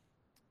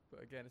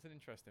 But again, it's an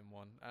interesting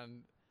one,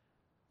 and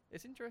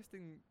it's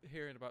interesting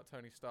hearing about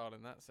Tony's style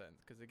in that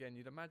sense, because again,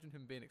 you'd imagine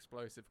him being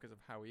explosive because of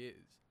how he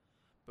is,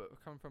 but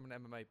coming from an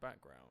MMA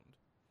background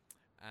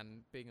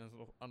and being as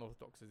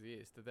unorthodox as he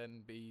is, to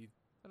then be,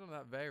 I don't know,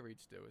 that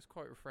varied still, it's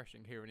quite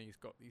refreshing hearing he's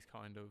got these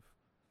kind of,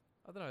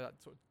 I don't know,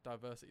 that sort of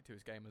diversity to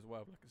his game as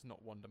well, like it's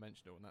not one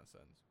dimensional in that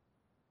sense.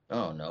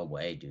 oh no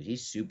way, dude.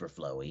 He's super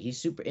flowy. He's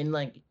super in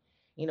like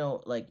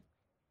like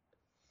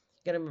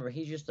gotta remember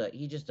he's just a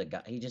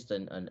guy, he's just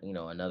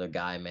another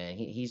guy, man.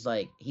 He's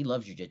like he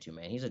loves jujitsu,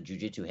 man. He's a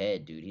jujitsu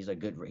head, dude. He's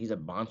a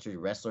monster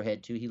wrestler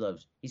head too.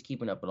 He's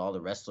keeping up with all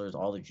the wrestlers,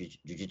 all the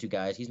jujitsu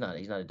guys. He's not a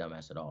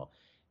dumbass at all.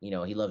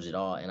 He loves it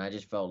all, and I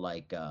just felt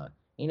like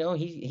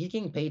he's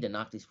getting paid to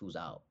knock these fools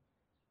out,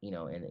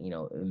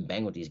 and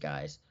bang with these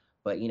guys.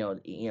 But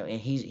and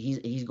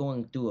he's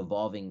going through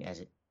evolving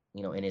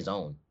in his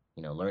own,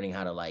 learning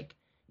how to like,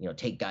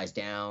 take guys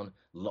down,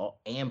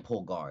 and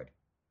pull guard,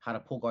 how to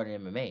pull guard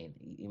in MMA.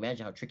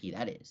 Imagine how tricky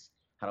that is.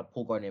 How to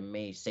pull guard in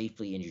MMA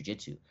safely in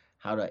jiu-jitsu,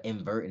 how to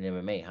invert in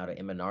MMA, how to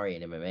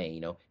imanari in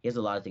MMA. He has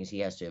a lot of things he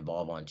has to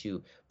evolve on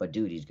too. But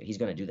dude, he's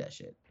gonna do that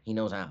shit. He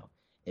knows how.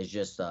 It's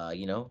just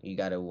you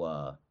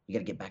gotta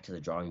get back to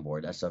the drawing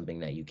board. That's something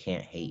that you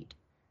can't hate.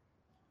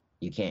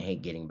 You can't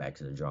hate getting back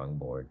to the drawing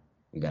board.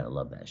 You gotta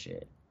love that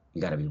shit.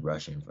 You gotta be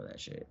rushing for that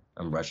shit.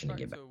 I'm It goes rushing to back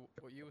get back. to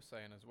what you were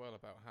saying as well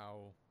about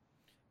how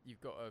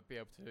you've got to be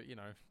able to,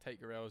 take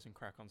your L's and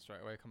crack on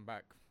straight away, come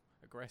back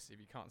aggressive.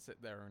 You can't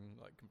sit there and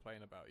like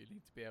complain about it. You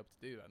need to be able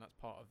to do that, and that's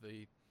part of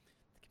the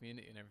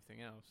community and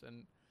everything else.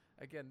 And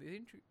again,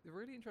 the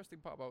really interesting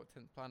part about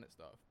 10th Planet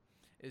stuff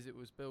is it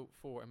was built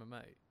for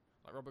MMA.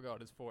 Like Robert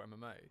Guard is for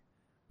MMA,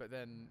 but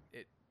then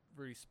it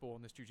really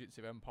spawned this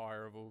jiu-jitsu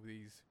empire of all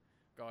these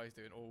guys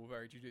doing all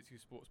very jiu-jitsu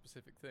sport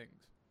specific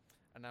things,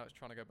 and now it's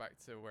trying to go back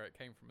to where it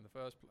came from in the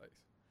first place.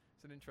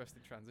 It's an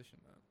interesting transition,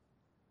 that.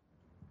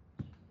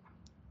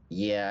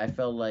 Yeah, I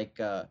felt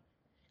like I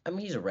mean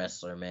he's a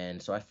wrestler, man,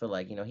 so I feel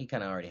like, he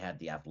kind of already had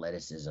the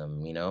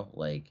athleticism,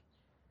 like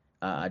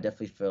I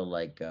definitely feel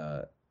like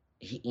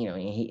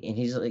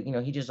he's like,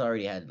 he just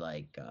already had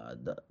like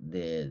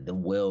the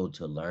will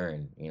to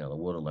learn, the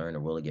will to learn, the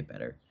will to get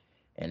better.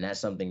 And that's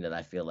something that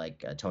I feel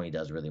like Tony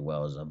does really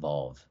well is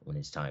evolve when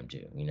it's time to.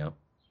 100%.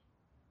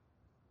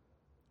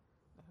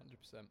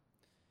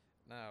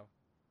 Now,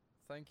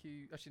 thank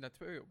you. Actually, no,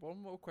 one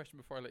more question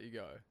before I let you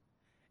go.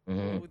 Hmm.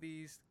 All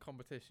these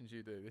competitions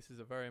you do, this is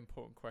a very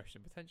important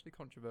question, potentially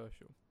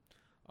controversial.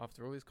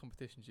 After all these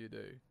competitions you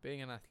do,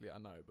 being an athlete, I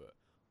know, but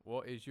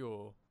what is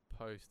your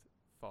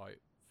post-fight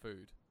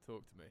food?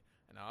 Talk to me.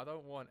 And I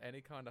don't want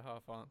any kind of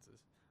half answers.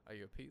 Are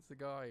you a pizza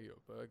guy? Are you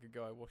a burger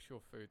guy? What's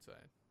your food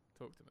saying?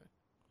 Talk to me.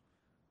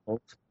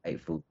 Hey,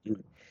 food,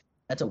 dude.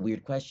 That's a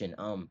weird question.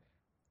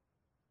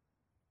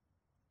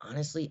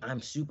 Honestly,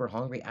 I'm super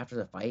hungry after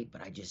the fight,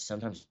 but I just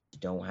sometimes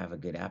don't have a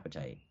good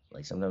appetite.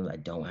 Like sometimes I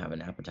don't have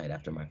an appetite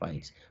after my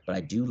fights, but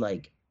I do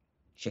like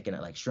chicken,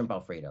 like shrimp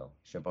Alfredo.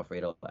 Shrimp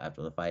Alfredo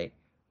after the fight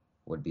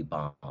would be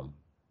bomb.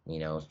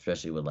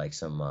 Especially with like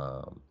some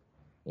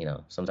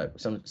type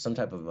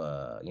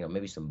of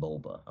maybe some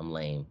boba. I'm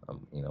lame.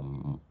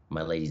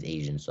 My lady's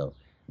Asian, so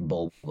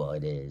boba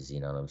it is. You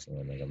know what I'm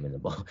saying? Like I'm in the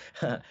bowl.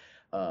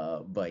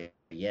 But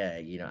yeah,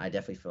 I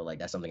definitely feel like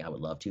that's something I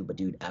would love to. But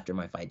dude, after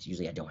my fights,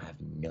 usually I don't have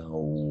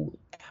no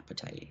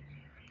appetite.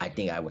 I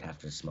think I would have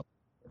to smoke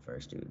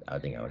first, dude. I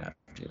think I would have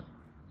to. Do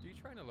you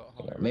train a lot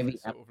high, or is Maybe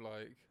it sort of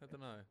like, I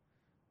don't know?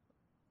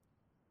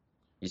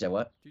 you said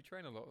what? Do you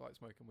train a lot like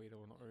smoking weed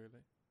or not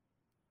really?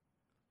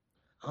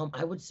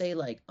 I would say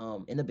like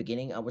in the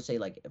beginning, I would say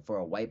like for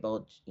a white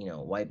belt,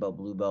 white belt,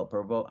 blue belt,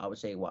 purple belt, I would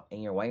say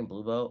in your white and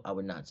blue belt, I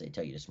would not say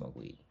tell you to smoke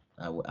weed.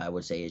 I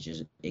would say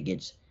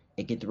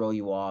it can throw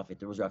you off, it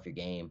throws you off your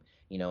game,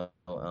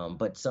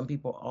 but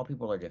all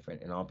people are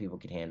different, and all people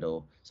can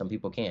handle, some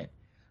people can't.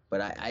 But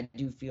I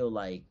do feel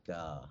like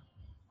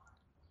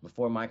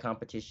before my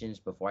competitions,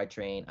 before I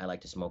train, I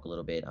like to smoke a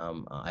little bit.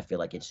 I feel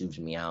like it soothes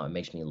me out. It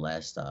makes me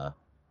less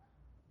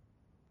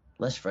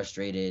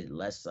frustrated,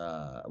 less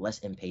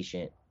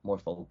impatient, more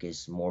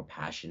focused, more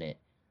passionate,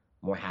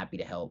 more happy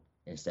to help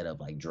instead of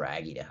like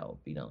draggy to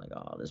help. Like,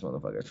 oh, this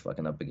motherfucker's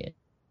fucking up again,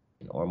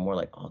 or more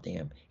like, oh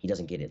damn, he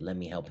doesn't get it. Let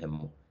me help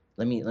him.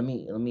 Let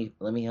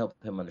me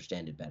help him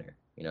understand it better.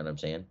 You know what I'm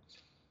saying?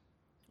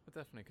 Well,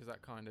 definitely, because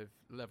that kind of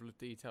level of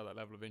detail, that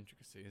level of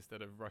intricacy,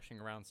 instead of rushing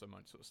around so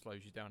much, sort of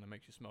slows you down and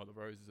makes you smell the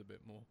roses a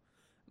bit more.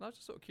 And I was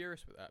just sort of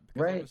curious with that,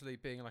 because Right. obviously,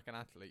 being like an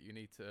athlete, you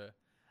need to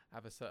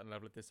have a certain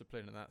level of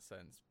discipline in that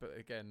sense. But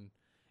again,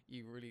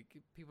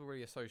 people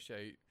really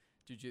associate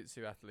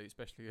jiu-jitsu athletes,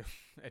 especially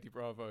Eddie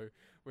Bravo,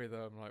 with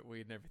like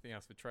weed and everything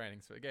else for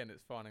training. So again,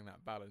 it's finding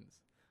that balance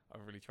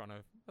of really trying to,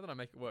 I don't know,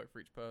 make it work for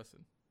each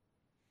person.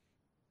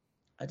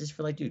 I just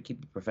feel like, dude,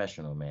 keep it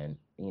professional, man.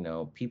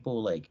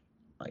 People like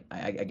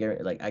I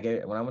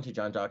get when I went to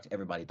John Jocks,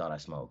 everybody thought I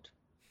smoked.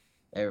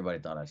 Everybody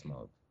thought I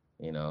smoked,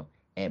 you know,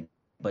 and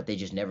but they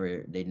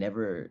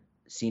never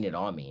seen it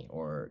on me,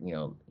 or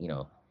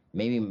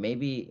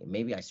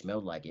maybe I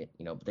smelled like it,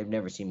 but they've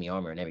never seen me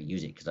on me or never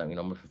use it because I'm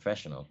a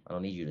professional. I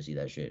don't need you to see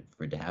that shit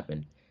for it to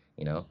happen.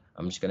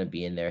 I'm just gonna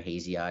be in there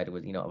hazy eyed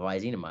with a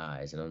Visine in my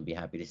eyes, and I'm gonna be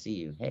happy to see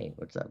you. Hey,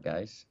 what's up,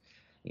 guys?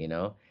 You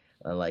know,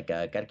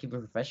 gotta keep it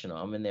professional.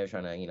 I'm in there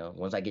trying to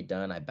once I get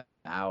done, I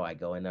bow, I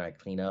go in there, I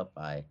clean up,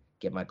 I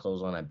get my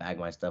clothes on, I bag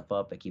my stuff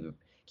up, I keep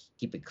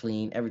it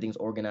clean. Everything's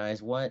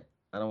organized. What?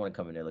 I don't want to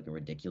come in there looking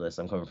ridiculous.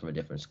 I'm coming from a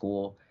different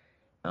school.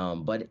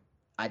 But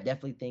I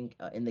definitely think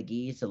in the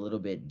gi it's a little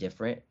bit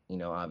different,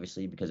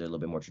 obviously because they're a little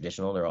bit more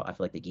traditional. I feel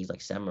like the gi's like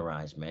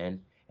samurais,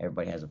 man.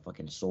 Everybody has a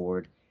fucking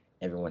sword.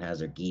 Everyone has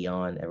their gi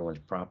on. Everyone's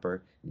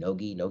proper. No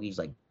gi's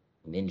like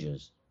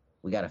ninjas.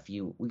 We got a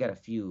few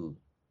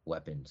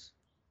weapons.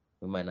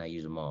 We might not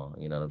use them all.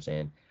 You know what I'm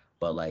saying?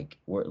 But like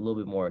we're a little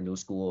bit more new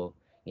school.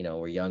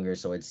 We're younger,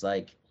 so it's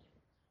like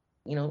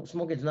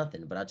smoking's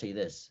nothing. But I'll tell you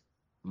this: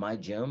 my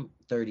gym,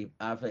 30.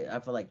 I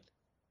feel like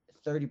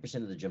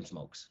 30% of the gym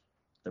smokes.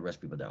 The rest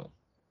people don't.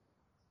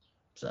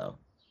 So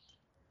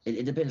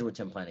it depends what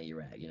gym planet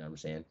you're at. You know what I'm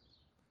saying?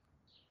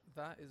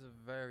 That is a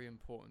very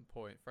important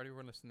point for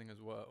anyone listening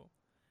as well.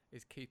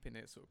 Is keeping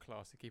it sort of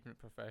classy, keeping it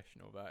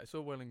professional. That it's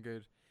all well and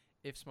good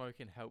if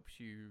smoking helps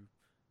you,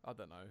 I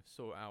don't know,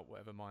 sort out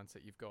whatever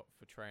mindset you've got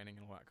for training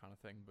and all that kind of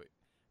thing. But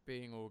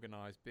being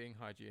organised, being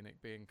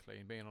hygienic, being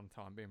clean, being on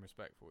time, being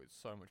respectful is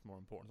so much more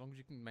important. As long as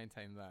you can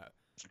maintain that,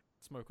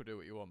 smoke will do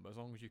what you want. But as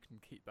long as you can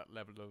keep that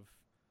level of,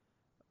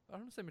 I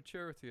don't want to say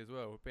maturity as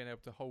well, being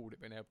able to hold it,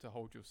 being able to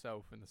hold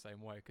yourself in the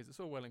same way, because it's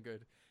all well and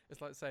good.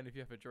 It's like saying if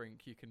you have a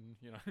drink, you can,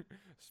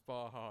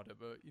 spar harder,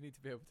 but you need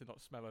to be able to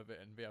not smell of it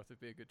and be able to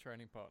be a good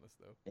training partner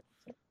still.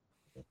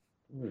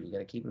 Ooh, you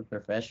gotta keep it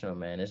professional,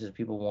 man. This is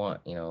people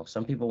want,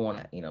 some people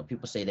want,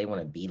 people say they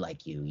want to be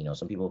like you.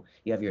 Some people,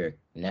 you have your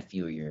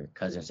nephew or your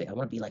cousin say, I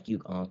want to be like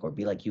you, unc, or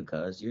be like you,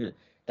 cuz.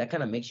 That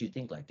kind of makes you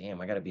think like, damn,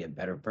 I gotta be a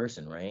better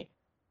person, right?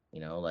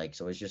 Like,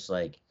 so it's just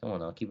like, come on,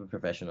 now, keep it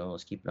professional.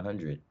 Let's keep it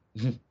 100.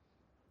 Definitely.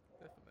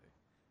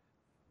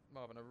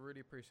 Marvin, I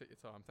really appreciate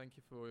your time. Thank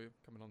you for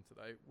coming on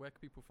today. Where can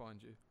people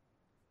find you?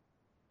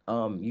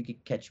 You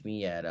could catch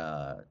me at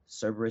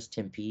Cerberus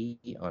Tempe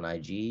on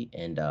IG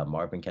and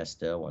Marvin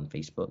Castell on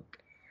Facebook.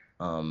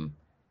 Um,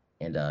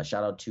 and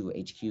shout out to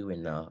HQ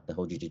and the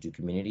whole Jiu-Jitsu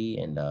community,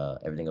 and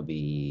everything will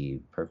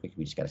be perfect.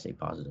 We just gotta stay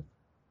positive.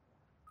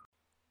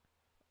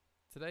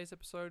 Today's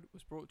episode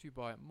was brought to you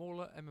by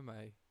Mauler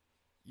MMA.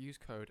 Use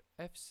code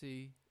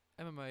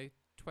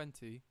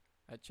FCMMA20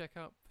 at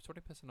checkout for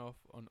 20% off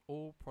on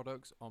all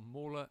products on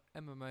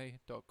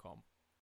maulermma.com.